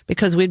questions,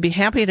 because we'd be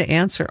happy to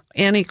answer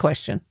any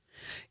question,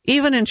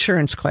 even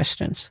insurance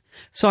questions.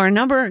 So our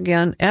number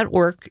again at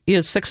work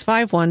is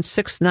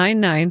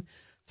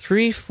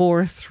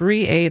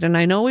 651-699-3438. And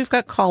I know we've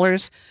got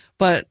callers,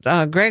 but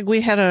Greg, we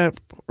had a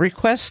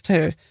request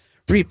to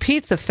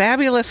repeat the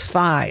Fabulous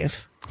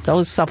 5,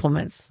 those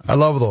supplements. I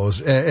love those.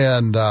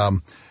 And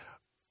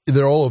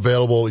they're all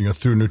available,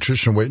 through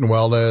Nutrition, Weight and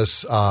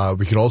Wellness.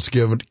 We can also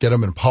get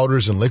them in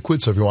powders and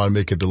liquids. So if you want to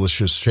make a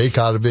delicious shake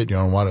out of it, you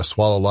don't want to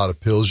swallow a lot of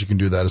pills, you can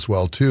do that as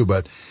well too.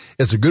 But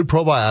it's a good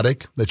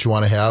probiotic that you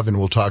want to have, and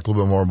we'll talk a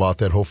little bit more about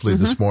that hopefully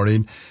this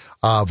morning.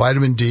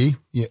 Vitamin D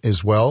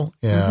as well,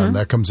 and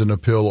that comes in a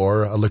pill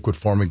or a liquid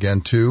form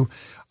again too.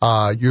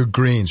 Your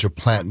greens, your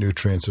plant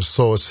nutrients are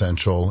so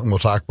essential, and we'll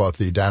talk about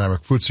the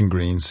dynamic fruits and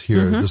greens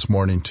here this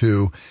morning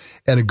too.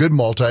 And a good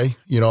multi,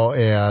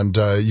 and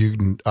you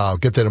can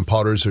get that in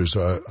powders. There's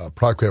a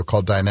product we have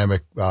called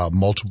Dynamic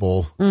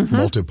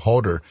Multi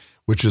Powder,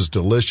 which is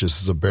delicious.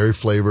 It's a berry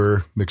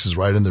flavor, mixes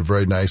right in there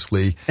very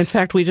nicely. In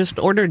fact, we just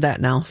ordered that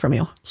now from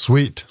you.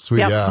 Sweet,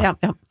 Yep.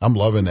 I'm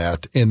loving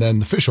that. And then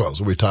the fish oils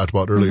that we talked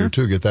about earlier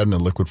too, get that in a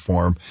liquid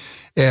form.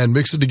 And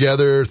mix it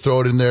together,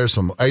 throw it in there,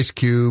 some ice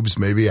cubes,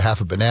 maybe a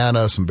half a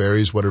banana, some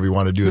berries, whatever you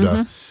want to do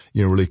to,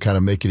 really kind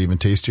of make it even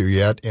tastier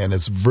yet. And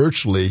it's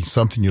virtually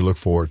something you look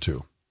forward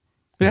to.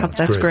 Yeah,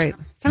 that's great.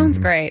 Sounds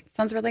great.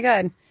 Sounds really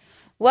good.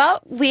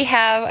 Well, we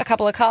have a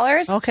couple of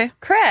callers. Okay.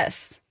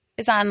 Chris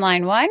is on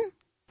line 1.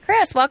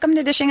 Chris, welcome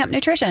to Dishing Up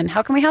Nutrition.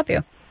 How can we help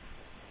you?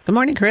 Good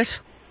morning, Chris.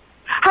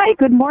 Hi,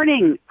 good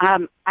morning.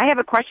 I have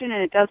a question,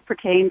 and it does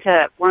pertain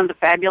to one of the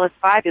Fabulous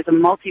 5 is a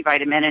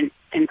multivitamin,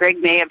 and Greg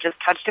may have just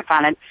touched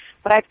upon it,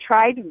 but I've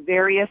tried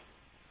various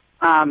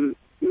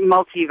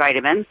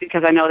multivitamins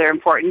because I know they're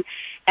important,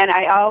 and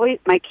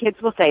my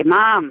kids will say,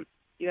 Mom,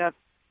 you have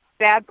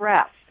bad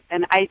breath,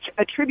 and I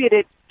attribute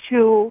it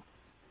to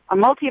a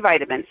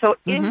multivitamin. So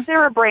is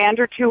there a brand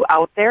or two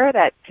out there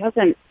that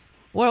doesn't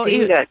Well,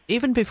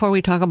 even before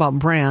we talk about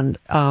brand,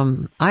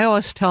 I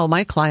always tell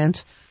my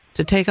clients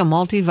to take a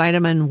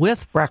multivitamin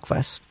with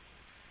breakfast,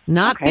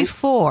 not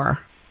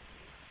before,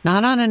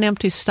 not on an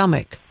empty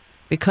stomach,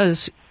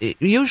 because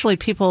usually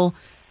people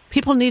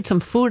need some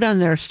food on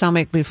their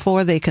stomach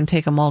before they can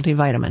take a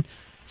multivitamin.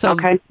 So,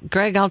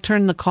 Greg, I'll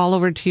turn the call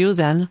over to you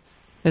then,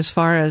 as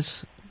far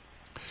as...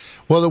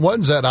 Well, the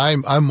ones that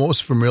I'm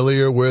most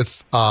familiar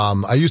with,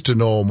 I used to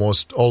know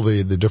most all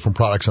the different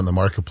products on the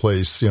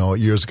marketplace,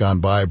 years gone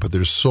by, but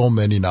there's so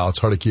many now, it's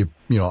hard to keep,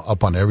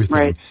 up on everything.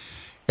 Right.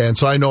 And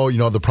so I know,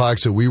 the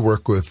products that we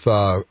work with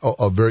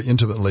very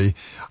intimately.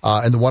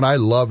 And the one I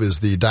love is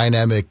the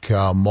Dynamic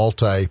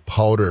Multi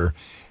Powder.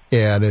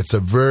 And it's a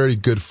very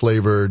good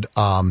flavored,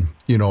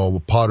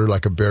 powder,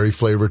 like a berry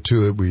flavor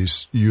to it. We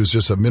use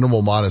just a minimal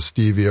amount of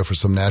stevia for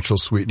some natural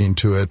sweetening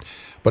to it.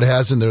 But it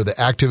has in there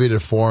the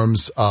activated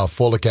forms of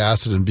folic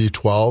acid and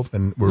B12.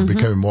 And we're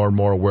becoming more and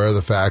more aware of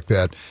the fact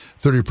that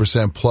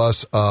 30%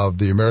 plus of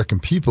the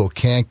American people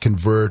can't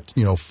convert,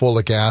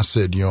 folic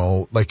acid,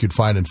 like you'd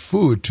find in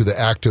food, to the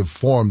active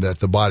form that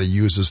the body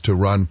uses to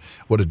run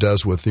what it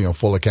does with,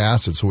 folic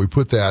acid. So we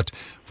put that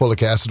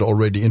folic acid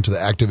already into the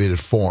activated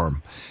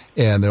form.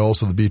 And then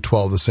also the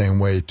B12 the same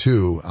way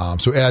too.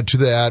 So add to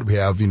that. We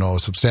have,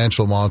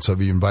 substantial amounts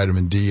of even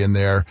vitamin D in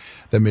there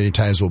that many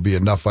times will be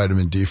enough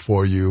vitamin D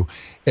for you.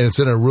 And it's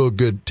in a real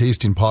good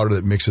tasting powder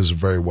that mixes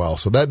very well.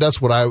 So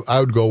that's what I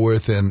would go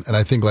with. And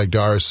I think like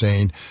Dara is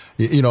saying,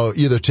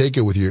 either take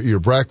it with your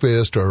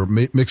breakfast or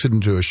mix it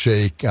into a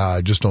shake.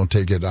 Just don't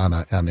take it on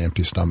an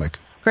empty stomach.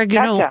 Greg,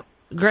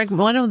 Greg,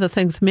 one of the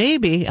things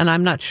maybe, and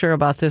I'm not sure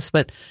about this,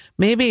 but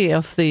maybe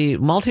if the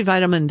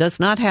multivitamin does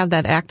not have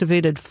that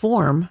activated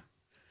form,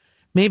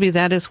 maybe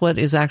that is what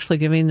is actually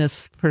giving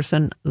this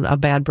person a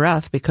bad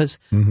breath because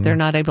they're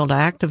not able to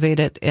activate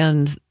it,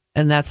 and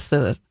that's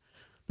the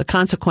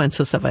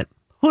consequences of it.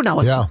 Who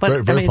knows? Yeah,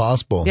 but, very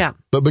possible. Yeah.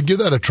 But give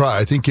that a try.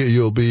 I think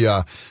you'll be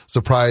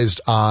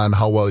surprised on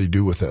how well you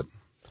do with it.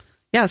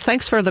 Yeah,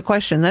 thanks for the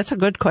question. That's a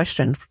good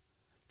question.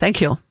 Thank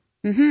you.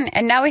 Mm-hmm.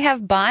 And now we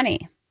have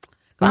Bonnie.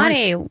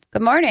 Bonnie,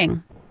 good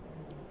morning.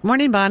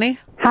 Morning, Bonnie.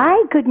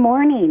 Hi, good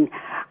morning.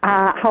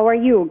 How are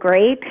you?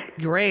 Great?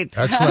 Great.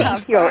 Excellent.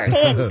 Thank you.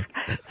 Thanks.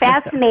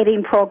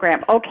 Fascinating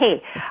program.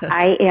 Okay,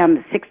 I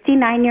am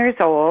 69 years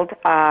old.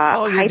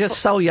 You're just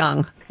so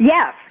young.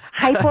 Yes.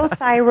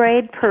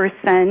 Hypothyroid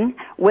person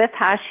with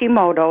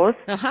Hashimoto's.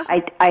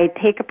 I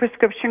take a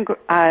prescription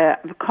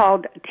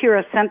called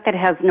Tirosint that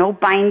has no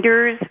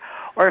binders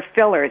or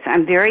fillers.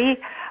 I'm very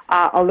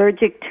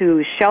allergic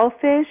to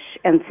shellfish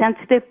and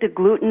sensitive to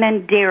gluten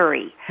and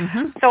dairy.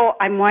 So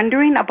I'm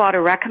wondering about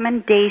a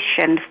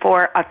recommendation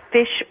for a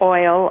fish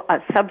oil,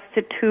 a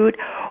substitute,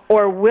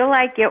 or will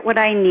I get what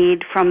I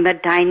need from the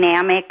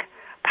dynamic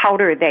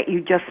powder that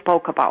you just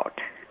spoke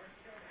about?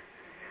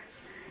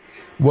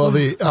 Well,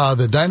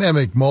 the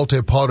dynamic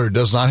multi-powder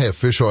does not have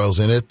fish oils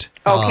in it.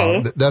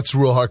 Okay. That's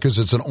real hard because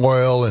it's an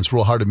oil and it's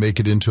real hard to make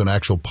it into an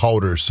actual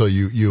powder. So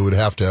you would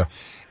have to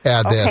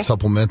add that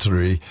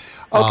supplementary.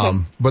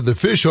 But the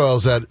fish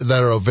oils that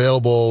are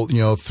available,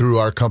 through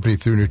our company,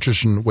 through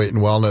Nutrition, Weight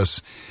and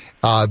Wellness,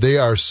 they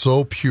are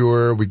so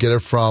pure. We get it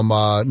from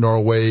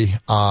Norway,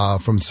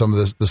 from some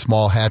of the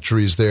small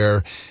hatcheries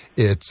there.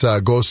 It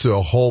goes through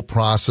a whole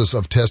process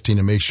of testing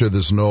to make sure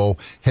there's no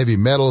heavy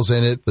metals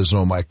in it, there's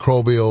no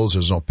microbials,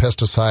 there's no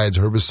pesticides,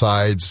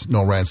 herbicides, no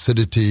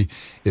rancidity.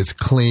 It's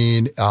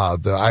clean.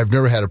 I've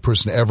never had a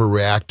person ever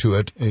react to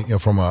it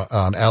from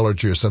an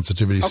allergy or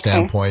sensitivity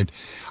standpoint.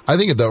 I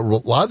think a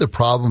lot of the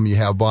problem you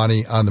have,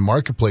 Bonnie, on the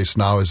marketplace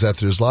now is that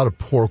there's a lot of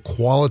poor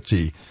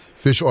quality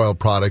fish oil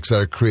products that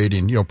are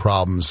creating,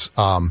 problems.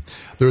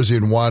 There was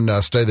even one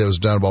study that was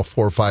done about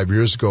 4 or 5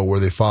 years ago where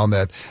they found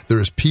that there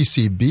is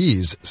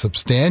PCBs,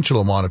 substantial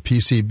amount of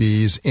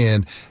PCBs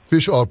in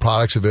fish oil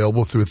products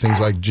available through things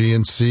like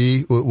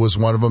GNC was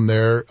one of them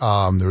there.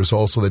 There was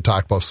also, they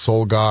talked about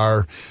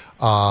Solgar.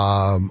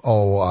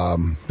 I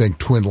think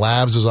Twin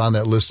Labs is on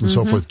that list and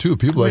so forth too.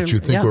 People that you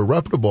think were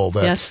reputable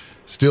that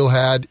still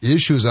had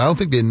issues. And I don't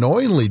think they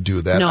knowingly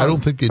do that. No. I don't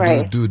think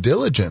they do due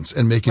diligence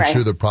in making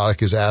sure the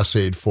product is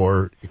assayed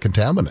for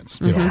contaminants.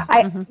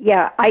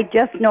 I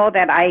just know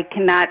that I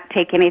cannot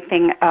take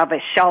anything of a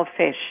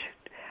shellfish.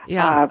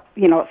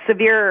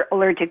 Severe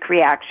allergic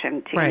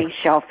reaction to any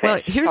shellfish.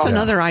 Well, here's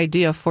another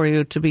idea for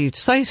you to be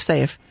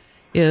safe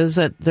is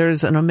that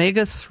there's an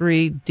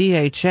omega-3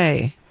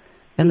 DHA.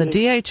 And the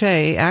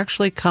DHA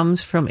actually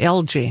comes from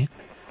algae.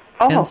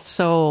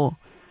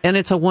 And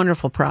it's a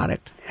wonderful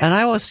product. And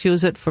I always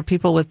use it for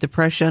people with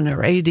depression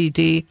or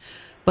ADD,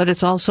 but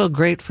it's also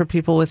great for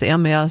people with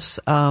MS.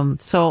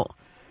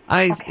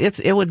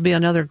 It would be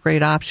another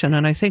great option.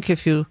 And I think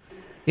if you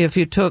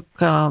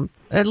took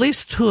at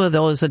least 2 of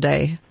those a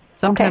day,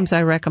 sometimes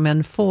I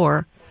recommend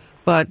 4,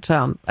 but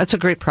that's a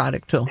great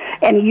product too.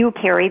 And you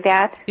carry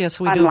that? Yes,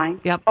 we online?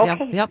 do. Yep.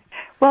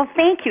 Well,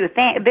 thank you.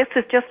 This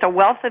is just a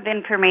wealth of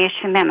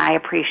information, and I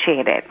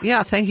appreciate it.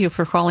 Yeah, thank you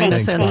for calling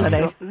us in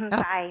today.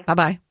 Bye.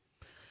 Bye-bye.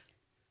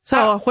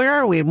 So where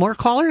are we? More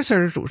callers?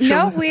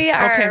 No, we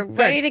are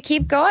ready to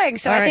keep going.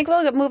 So I think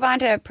we'll move on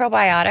to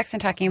probiotics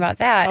and talking about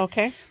that.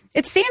 Okay.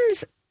 It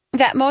seems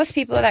that most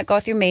people that go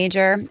through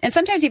major and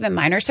sometimes even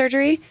minor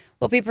surgery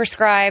will be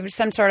prescribed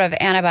some sort of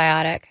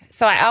antibiotic.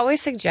 So I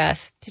always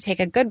suggest to take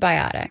a good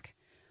biotic.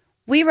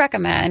 We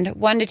recommend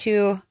 1 to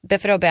 2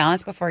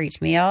 Bifido-Balance before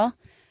each meal.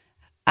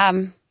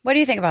 What do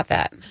you think about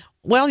that?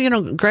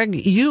 Well,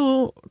 Greg,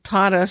 you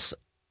taught us,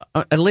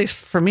 at least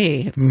for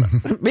me,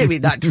 maybe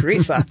not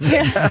Teresa,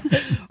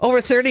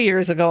 over 30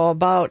 years ago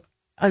about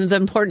the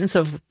importance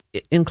of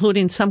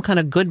including some kind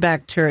of good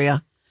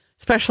bacteria,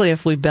 especially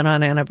if we've been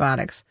on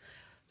antibiotics.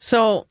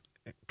 So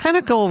kind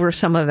of go over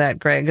some of that,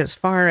 Greg, as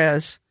far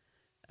as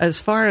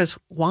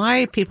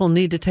why people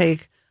need to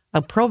take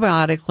a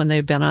probiotic when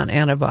they've been on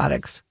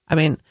antibiotics. I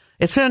mean,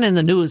 it's been in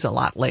the news a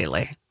lot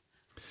lately.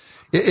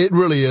 It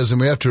really is, and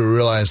we have to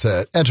realize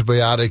that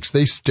antibiotics,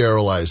 they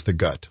sterilize the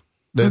gut.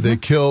 They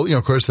kill,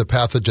 of course, the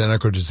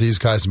pathogenic or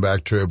disease-causing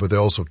bacteria, but they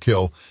also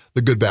kill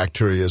the good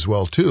bacteria as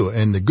well, too.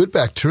 And the good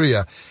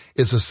bacteria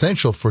is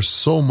essential for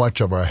so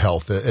much of our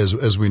health,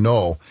 as we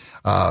know.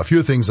 A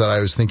few things that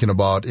I was thinking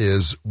about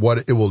is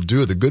what it will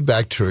do. The good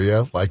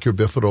bacteria, like your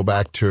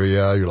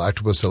bifidobacteria, your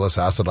lactobacillus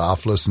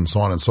acidophilus, and so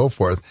on and so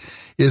forth,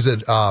 is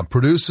it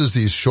produces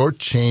these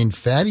short-chain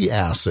fatty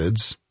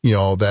acids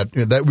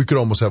that we could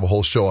almost have a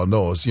whole show on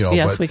those.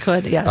 Yes, but, we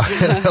could.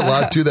 Yes, a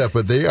lot to that.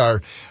 But they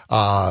are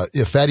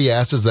fatty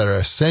acids that are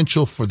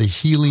essential for the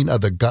healing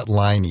of the gut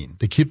lining.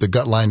 They keep the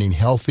gut lining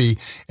healthy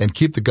and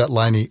keep the gut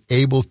lining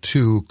able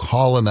to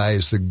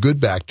colonize the good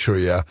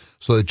bacteria,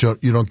 so that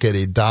you don't get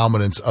a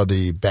dominance of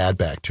the bad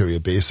bacteria,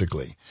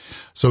 basically.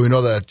 So we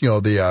know that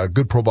the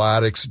good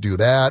probiotics do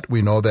that.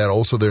 We know that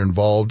also they're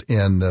involved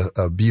in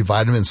the B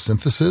vitamin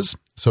synthesis.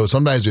 So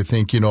sometimes you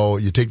think,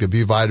 you take the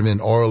B vitamin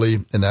orally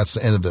and that's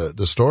the end of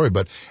the story.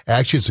 But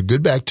actually, it's a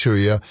good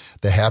bacteria.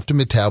 They have to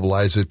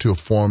metabolize it to a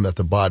form that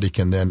the body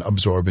can then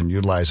absorb and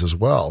utilize as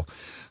well.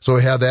 So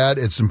we have that.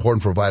 It's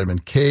important for vitamin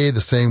K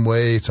the same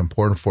way. It's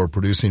important for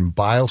producing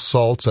bile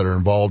salts that are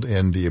involved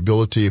in the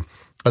ability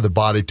of the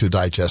body to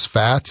digest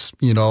fats.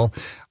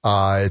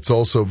 It's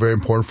also very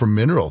important for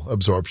mineral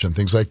absorption,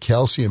 things like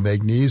calcium,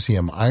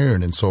 magnesium,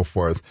 iron, and so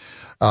forth.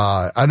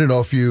 I don't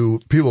know if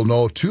people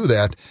know too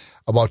that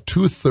about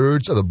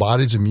 2/3 of the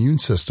body's immune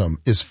system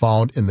is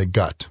found in the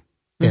gut.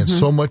 And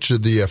so much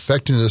of the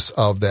effectiveness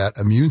of that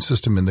immune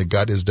system in the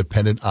gut is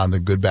dependent on the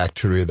good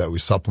bacteria that we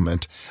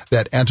supplement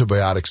that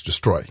antibiotics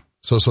destroy.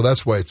 So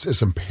that's why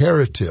it's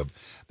imperative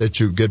that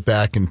you get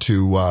back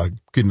into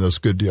getting those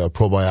good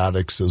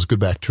probiotics, those good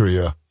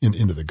bacteria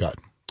into the gut.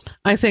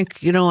 I think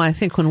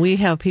when we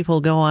have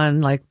people go on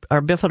like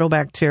our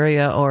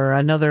bifidobacteria or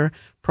another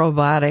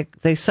probiotic,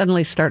 they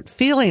suddenly start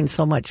feeling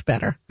so much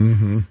better.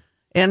 Mm-hmm.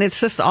 And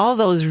it's just all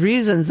those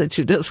reasons that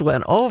you just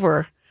went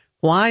over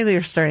why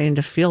they're starting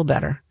to feel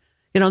better.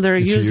 They're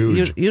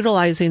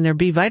utilizing their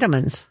B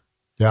vitamins.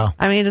 Yeah.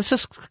 I mean, it's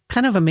just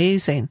kind of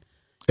amazing.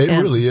 It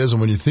really is.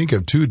 And when you think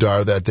of too,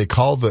 Dar, that they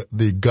call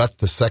the gut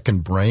the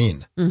second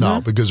brain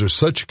now, because there's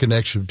such a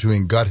connection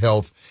between gut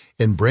health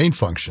and brain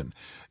function.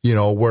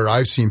 Where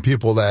I've seen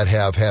people that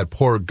have had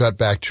poor gut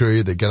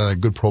bacteria, they get on a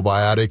good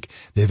probiotic,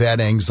 they've had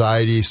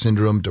anxiety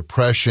syndrome,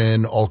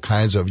 depression, all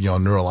kinds of,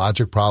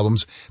 neurologic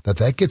problems,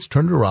 that gets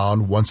turned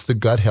around once the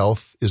gut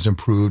health is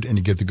improved and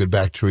you get the good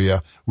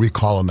bacteria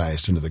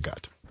recolonized into the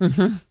gut.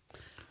 Mm-hmm.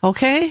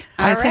 Okay.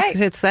 I think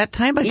it's that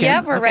time again.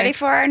 Yeah, we're ready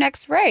for our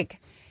next break.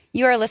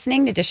 You are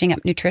listening to Dishing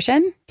Up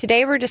Nutrition.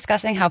 Today we're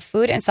discussing how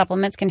food and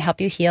supplements can help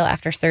you heal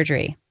after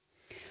surgery.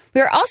 We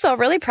are also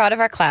really proud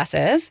of our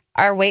classes,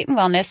 our Weight and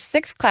Wellness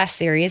 6-class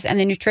series and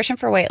the Nutrition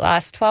for Weight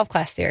Loss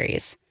 12-class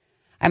series.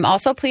 I'm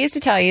also pleased to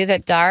tell you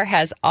that DAR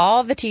has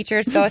all the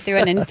teachers go through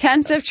an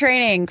intensive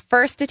training,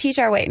 first to teach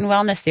our Weight and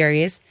Wellness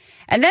series,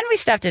 and then we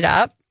stepped it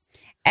up,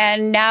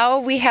 and now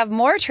we have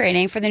more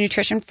training for the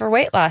Nutrition for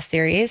Weight Loss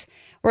series.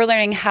 We're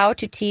learning how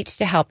to teach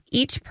to help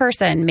each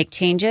person make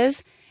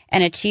changes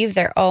and achieve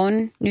their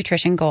own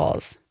nutrition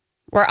goals.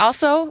 We're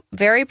also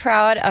very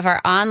proud of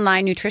our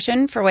online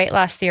Nutrition for Weight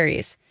Loss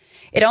series.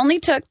 It only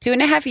took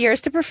 2.5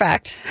 years to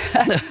perfect.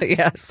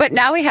 Yes. But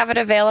now we have it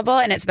available,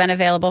 and it's been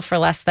available for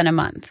less than a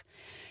month.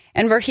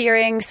 And we're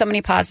hearing so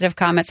many positive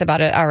comments about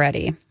it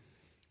already.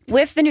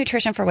 With the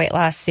Nutrition for Weight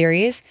Loss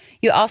series,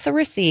 you also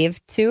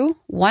receive 2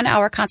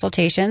 one-hour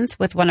consultations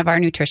with one of our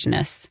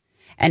nutritionists.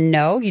 And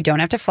no, you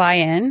don't have to fly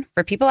in.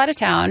 For people out of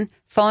town,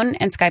 phone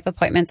and Skype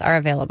appointments are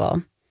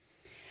available.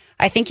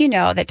 I think you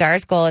know that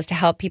DAR's goal is to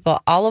help people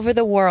all over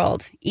the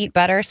world eat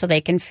better so they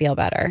can feel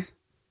better.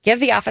 Give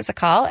the office a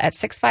call at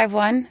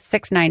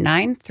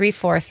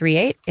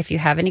 651-699-3438 if you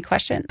have any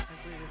questions.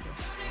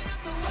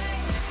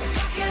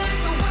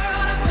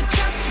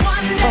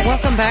 Well,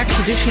 welcome back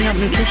to Dishing Up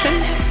Nutrition.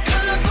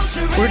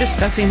 We're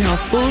discussing how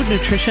food,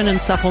 nutrition, and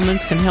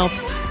supplements can help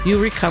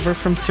you recover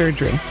from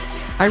surgery.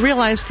 I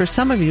realize for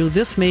some of you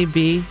this may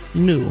be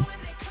new.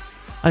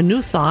 A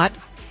new thought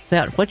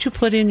that what you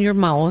put in your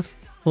mouth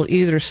will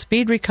either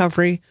speed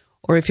recovery,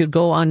 or if you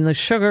go on the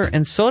sugar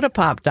and soda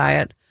pop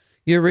diet,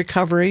 your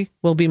recovery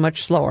will be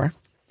much slower.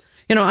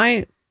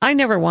 I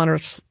never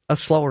want a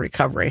slow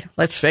recovery.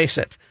 Let's face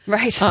it.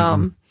 Right.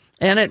 And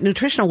at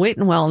Nutritional Weight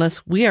and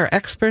Wellness, we are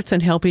experts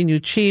in helping you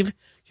achieve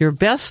your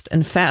best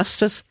and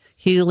fastest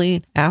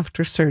healing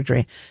after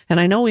surgery. And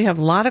I know we have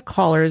a lot of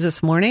callers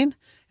this morning,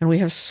 and we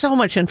have so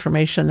much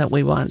information that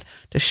we want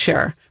to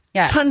share.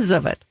 Yes. Tons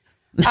of it.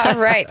 All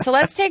right. So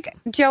let's take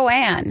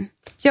Joanne.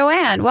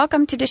 Joanne,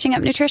 welcome to Dishing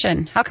Up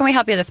Nutrition. How can we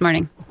help you this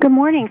morning? Good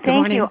morning. Thank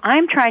morning. you.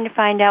 I'm trying to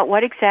find out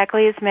what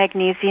exactly is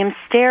magnesium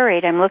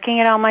stearate. I'm looking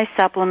at all my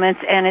supplements,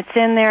 and it's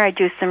in there. I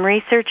do some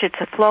research. It's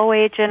a flow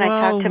agent. I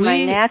talked to my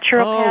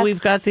naturopath. Oh,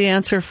 we've got the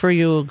answer for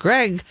you.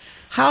 Greg,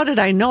 how did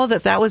I know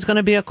that was going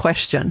to be a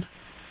question?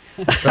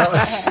 Well,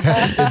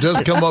 it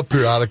does come up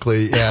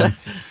periodically, and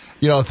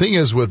the thing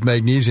is with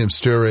magnesium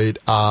stearate,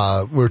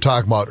 we were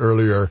talking about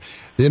earlier,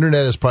 the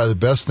internet is probably the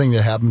best thing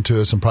that happened to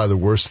us and probably the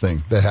worst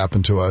thing that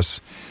happened to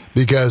us,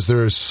 because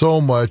there is so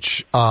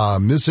much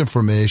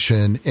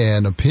misinformation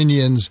and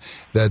opinions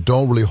that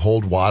don't really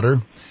hold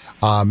water.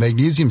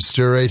 Magnesium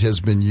stearate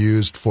has been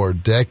used for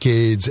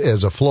decades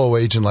as a flow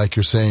agent, like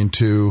you're saying,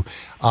 too,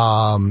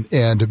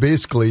 and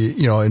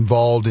basically,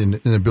 involved in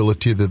the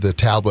ability that the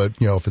tablet,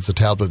 if it's a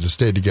tablet, to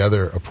stay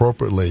together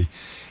appropriately.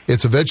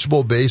 It's a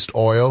vegetable-based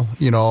oil.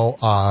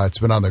 It's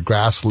been on the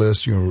GRAS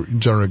list,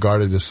 generally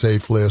regarded as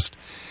safe list.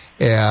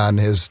 and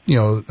has,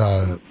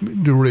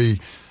 really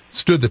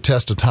stood the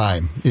test of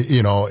time,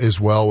 as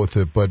well with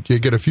it. But you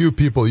get a few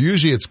people,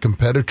 usually it's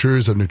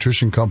competitors of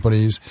nutrition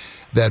companies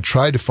that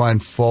try to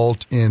find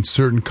fault in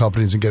certain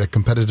companies and get a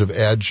competitive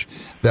edge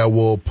that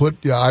will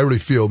put, I really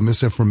feel,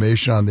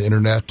 misinformation on the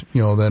internet.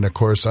 Then of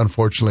course,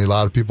 unfortunately, a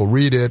lot of people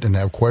read it and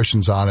have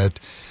questions on it.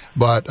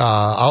 But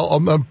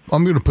I'm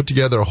going to put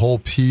together a whole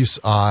piece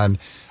on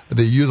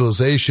the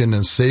utilization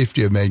and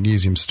safety of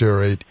magnesium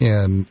stearate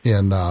in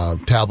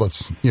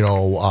tablets,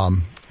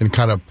 and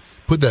kind of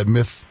put that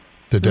myth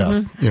to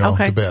death,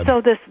 to bed.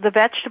 So the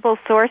vegetable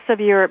source of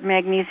your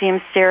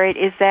magnesium stearate,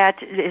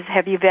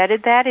 have you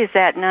vetted that? Is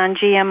that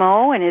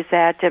non-GMO, and is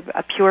that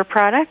a pure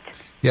product?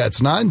 Yeah,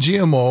 it's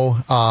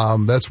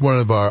non-GMO. That's one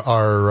of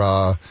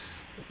our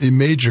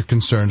major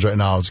concerns right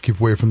now is keep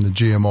away from the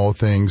GMO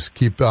things,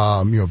 keep,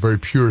 very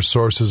pure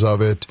sources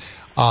of it.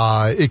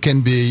 It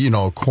can be,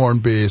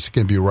 corn-based, it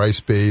can be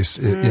rice-based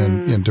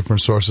in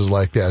different sources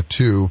like that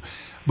too.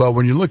 But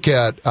when you look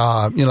at,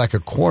 like a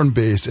corn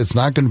base, it's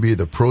not going to be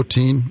the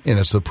protein. And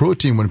it's the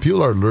protein when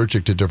people are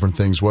allergic to different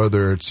things,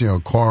 whether it's,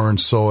 corn,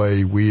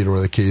 soy, wheat, or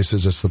the case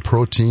is, it's the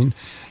protein,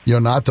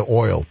 not the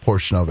oil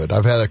portion of it.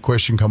 I've had that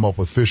question come up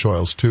with fish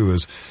oils too,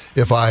 is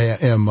if I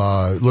am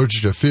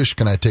allergic to fish,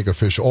 can I take a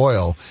fish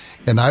oil?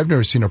 And I've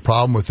never seen a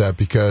problem with that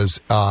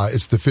because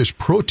it's the fish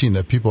protein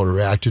that people are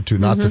reacted to,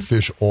 not the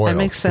fish oil that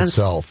makes sense.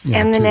 itself.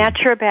 And the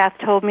naturopath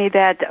told me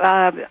that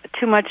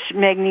too much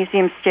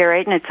magnesium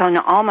stearate, and it's on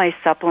all my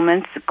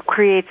supplements,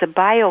 creates a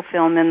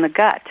biofilm in the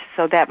gut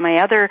so that my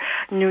other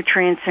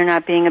nutrients are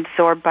not being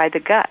absorbed by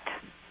the gut.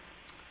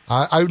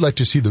 I would like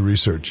to see the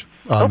research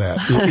on that.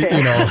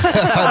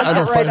 I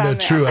don't find that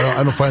true.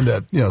 I don't find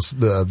that,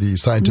 the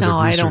scientific research. No,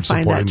 I don't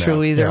find that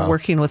true either, Yeah.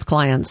 working with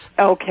clients.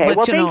 Okay.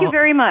 But, Thank you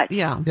very much.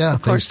 Yeah. Yeah,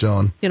 of course,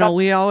 thanks, Joan.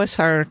 We always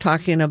are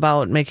talking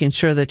about making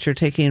sure that you're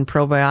taking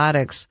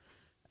probiotics,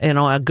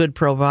 a good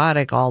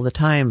probiotic all the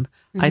time.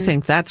 I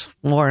think that's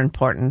more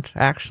important,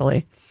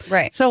 actually.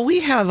 Right. So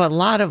we have a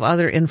lot of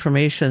other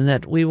information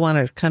that we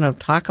want to kind of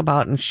talk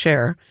about and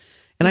share.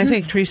 And I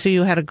think, Teresa,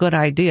 you had a good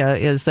idea,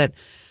 is that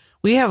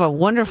we have a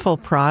wonderful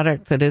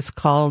product that is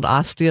called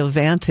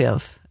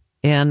Osteovantiv.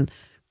 And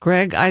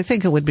Greg, I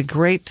think it would be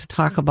great to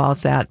talk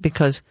about that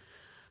because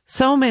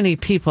so many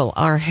people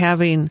are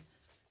having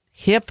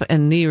hip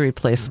and knee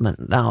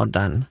replacement now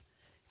done.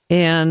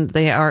 And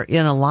they are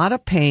in a lot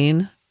of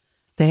pain.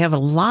 They have a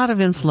lot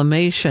of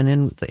inflammation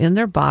in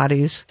their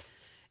bodies,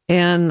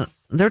 and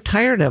they're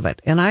tired of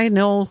it. And I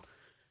know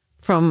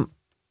from,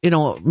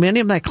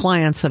 many of my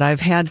clients that I've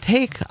had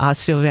take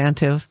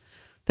Osteovantiv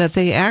that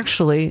they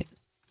actually,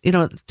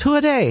 2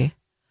 a day,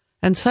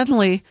 and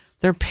suddenly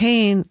their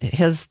pain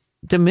has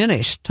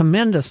diminished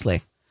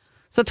tremendously.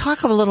 So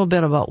talk a little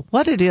bit about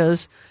what it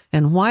is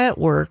and why it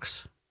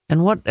works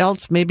and what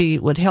else maybe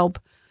would help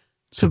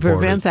to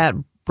prevent that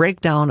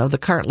breakdown of the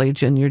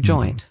cartilage in your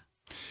joint.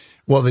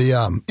 Well,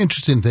 the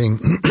interesting thing,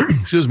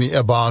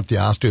 about the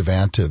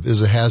Osteovantiv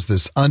is it has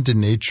this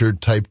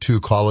undenatured type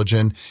 2 collagen.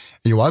 And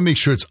you want to make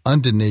sure it's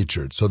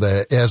undenatured so that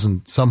it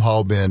hasn't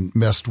somehow been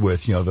messed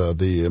with,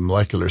 the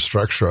molecular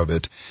structure of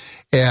it.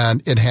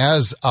 And it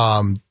has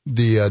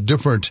the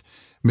different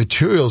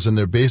materials in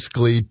there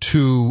basically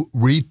to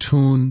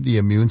retune the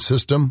immune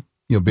system.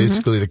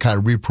 Basically to kind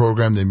of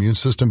reprogram the immune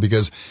system,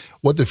 because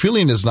what the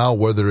feeling is now,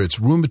 whether it's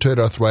rheumatoid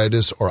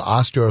arthritis or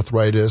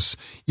osteoarthritis,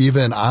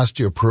 even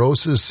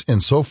osteoporosis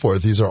and so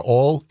forth, these are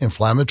all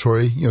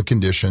inflammatory,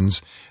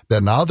 conditions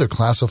that now they're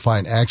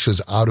classifying actually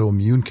as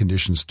autoimmune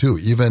conditions too.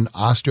 Even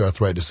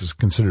osteoarthritis is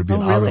considered to be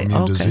an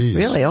autoimmune disease.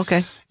 Really?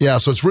 Okay. Yeah.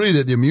 So it's really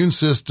that the immune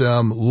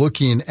system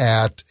looking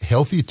at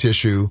healthy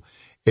tissue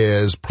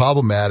is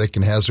problematic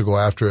and has to go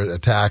after it,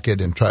 attack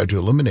it, and try to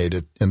eliminate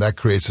it. And that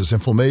creates this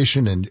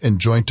inflammation and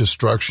joint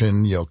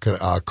destruction,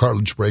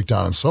 cartilage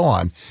breakdown and so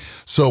on.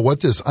 So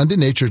what this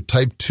undenatured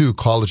type 2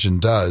 collagen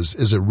does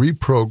is it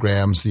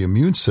reprograms the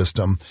immune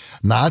system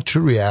not to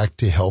react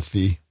to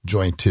healthy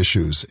joint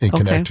tissues and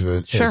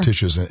connective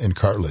tissues and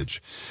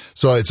cartilage.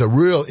 So it's a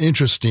real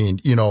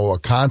interesting, a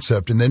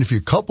concept. And then if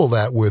you couple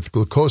that with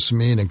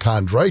glucosamine and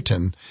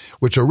chondroitin,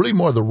 which are really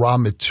more the raw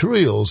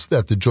materials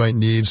that the joint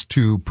needs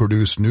to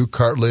produce new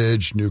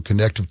cartilage, new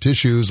connective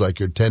tissues like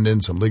your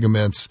tendons and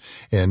ligaments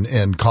and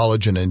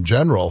collagen in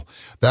general,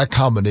 that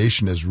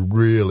combination is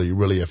really,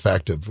 really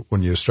effective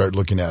when you start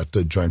looking at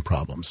the joint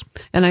problems.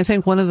 And I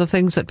think one of the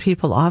things that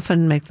people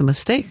often make the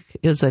mistake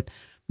is that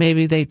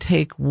maybe they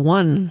take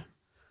one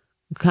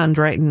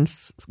chondroitin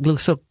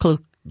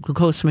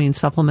glucosamine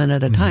supplement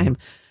at a time.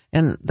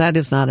 And that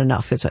is not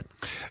enough, is it?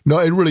 No,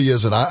 it really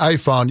isn't. I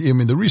found,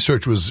 the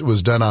research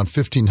was done on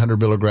 1,500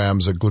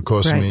 milligrams of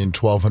glucosamine,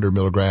 1,200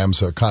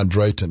 milligrams of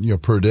chondroitin,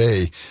 per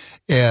day.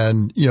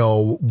 And,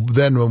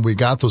 then when we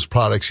got those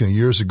products,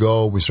 years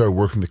ago, we started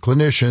working with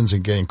clinicians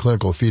and getting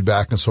clinical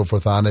feedback and so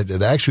forth on it.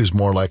 It actually is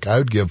more like I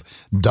would give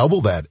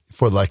double that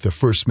for like the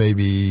first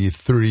maybe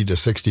 30 to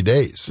 60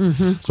 days.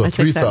 So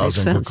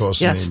 3,000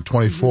 glucosamine,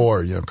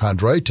 24,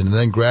 chondroitin, and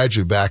then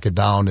gradually back it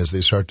down as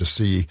they start to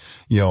see,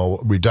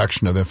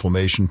 reduction of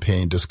inflammation,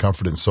 pain,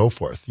 discomfort, and so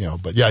forth.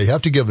 But yeah, you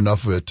have to give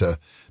enough of it to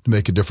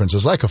make a difference.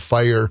 It's like a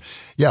fire.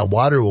 Yeah,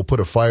 water will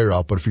put a fire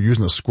out, but if you're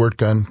using a squirt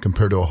gun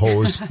compared to a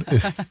hose,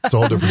 it's a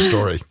whole different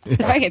story.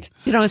 Right.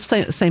 It's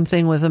the same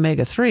thing with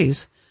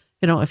omega-3s.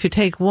 If you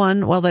take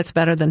one, well, that's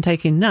better than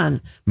taking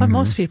none. But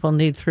most people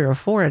need 3 or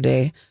 4 a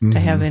day to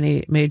have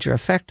any major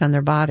effect on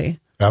their body.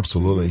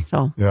 Absolutely.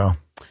 So, yeah.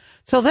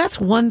 So that's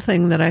one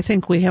thing that I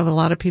think we have a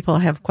lot of people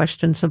have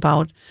questions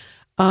about.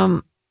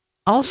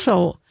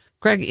 Also,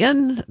 Greg,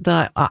 in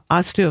the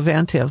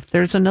Osteovantiv,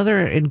 there's another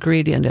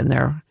ingredient in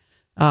there.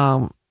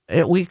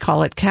 We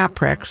call it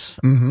Caprex.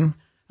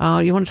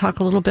 You want to talk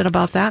a little bit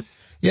about that?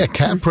 Yeah,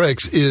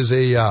 Caprex is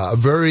a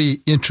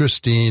very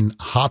interesting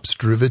hops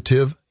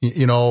derivative,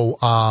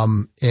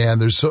 and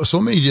there's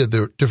so many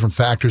different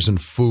factors in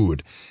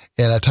food.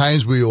 And at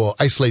times we will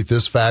isolate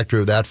this factor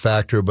or that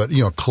factor, but,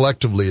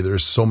 collectively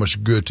there's so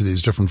much good to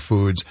these different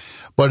foods.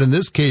 But in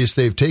this case,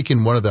 they've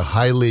taken one of the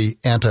highly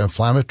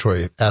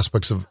anti-inflammatory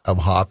aspects of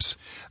hops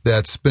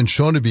that's been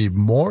shown to be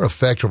more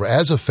effective or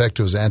as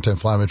effective as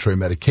anti-inflammatory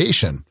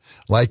medication,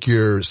 like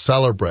your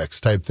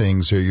Celebrex type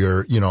things or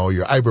your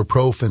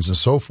ibuprofens and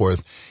so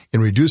forth,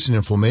 in reducing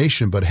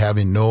inflammation but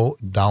having no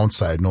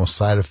downside, no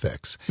side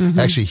effects,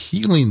 actually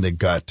healing the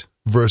gut.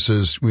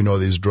 Versus, we know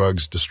these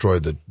drugs destroy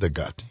the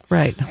gut.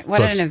 Right.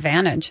 What an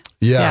advantage.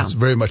 Yes,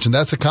 very much. And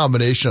that's a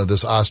combination of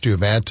this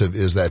Osteovantiv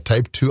is that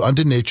type 2,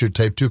 undenatured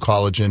type 2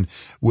 collagen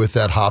with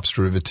that hops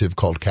derivative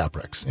called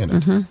Caprex in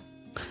it.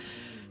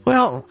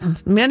 Well,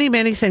 many,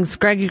 many things.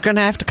 Greg, you're going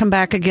to have to come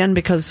back again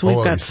because we've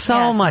got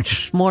so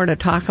much more to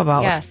talk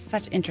about. Yes,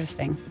 such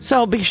interesting.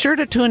 So be sure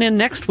to tune in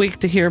next week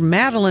to hear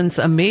Madeline's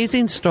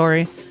amazing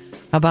story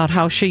about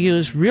how she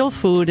used real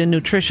food and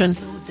nutrition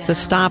to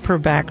stop her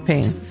back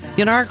pain.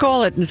 Our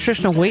goal at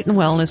Nutritional Weight and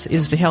Wellness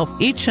is to help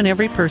each and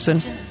every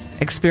person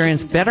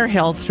experience better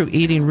health through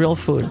eating real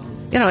food.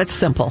 It's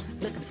simple,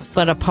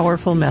 but a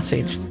powerful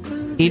message.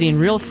 Eating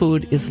real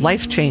food is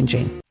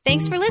life-changing.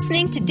 Thanks for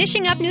listening to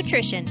Dishing Up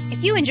Nutrition.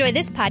 If you enjoy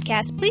this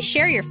podcast, please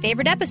share your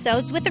favorite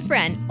episodes with a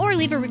friend or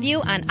leave a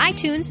review on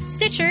iTunes,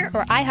 Stitcher,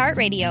 or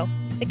iHeartRadio.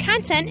 The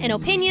content and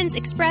opinions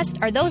expressed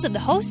are those of the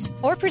hosts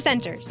or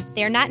presenters.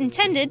 They are not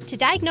intended to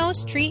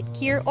diagnose, treat,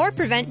 cure, or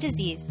prevent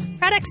disease.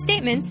 Product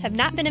statements have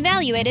not been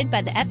evaluated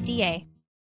by the FDA.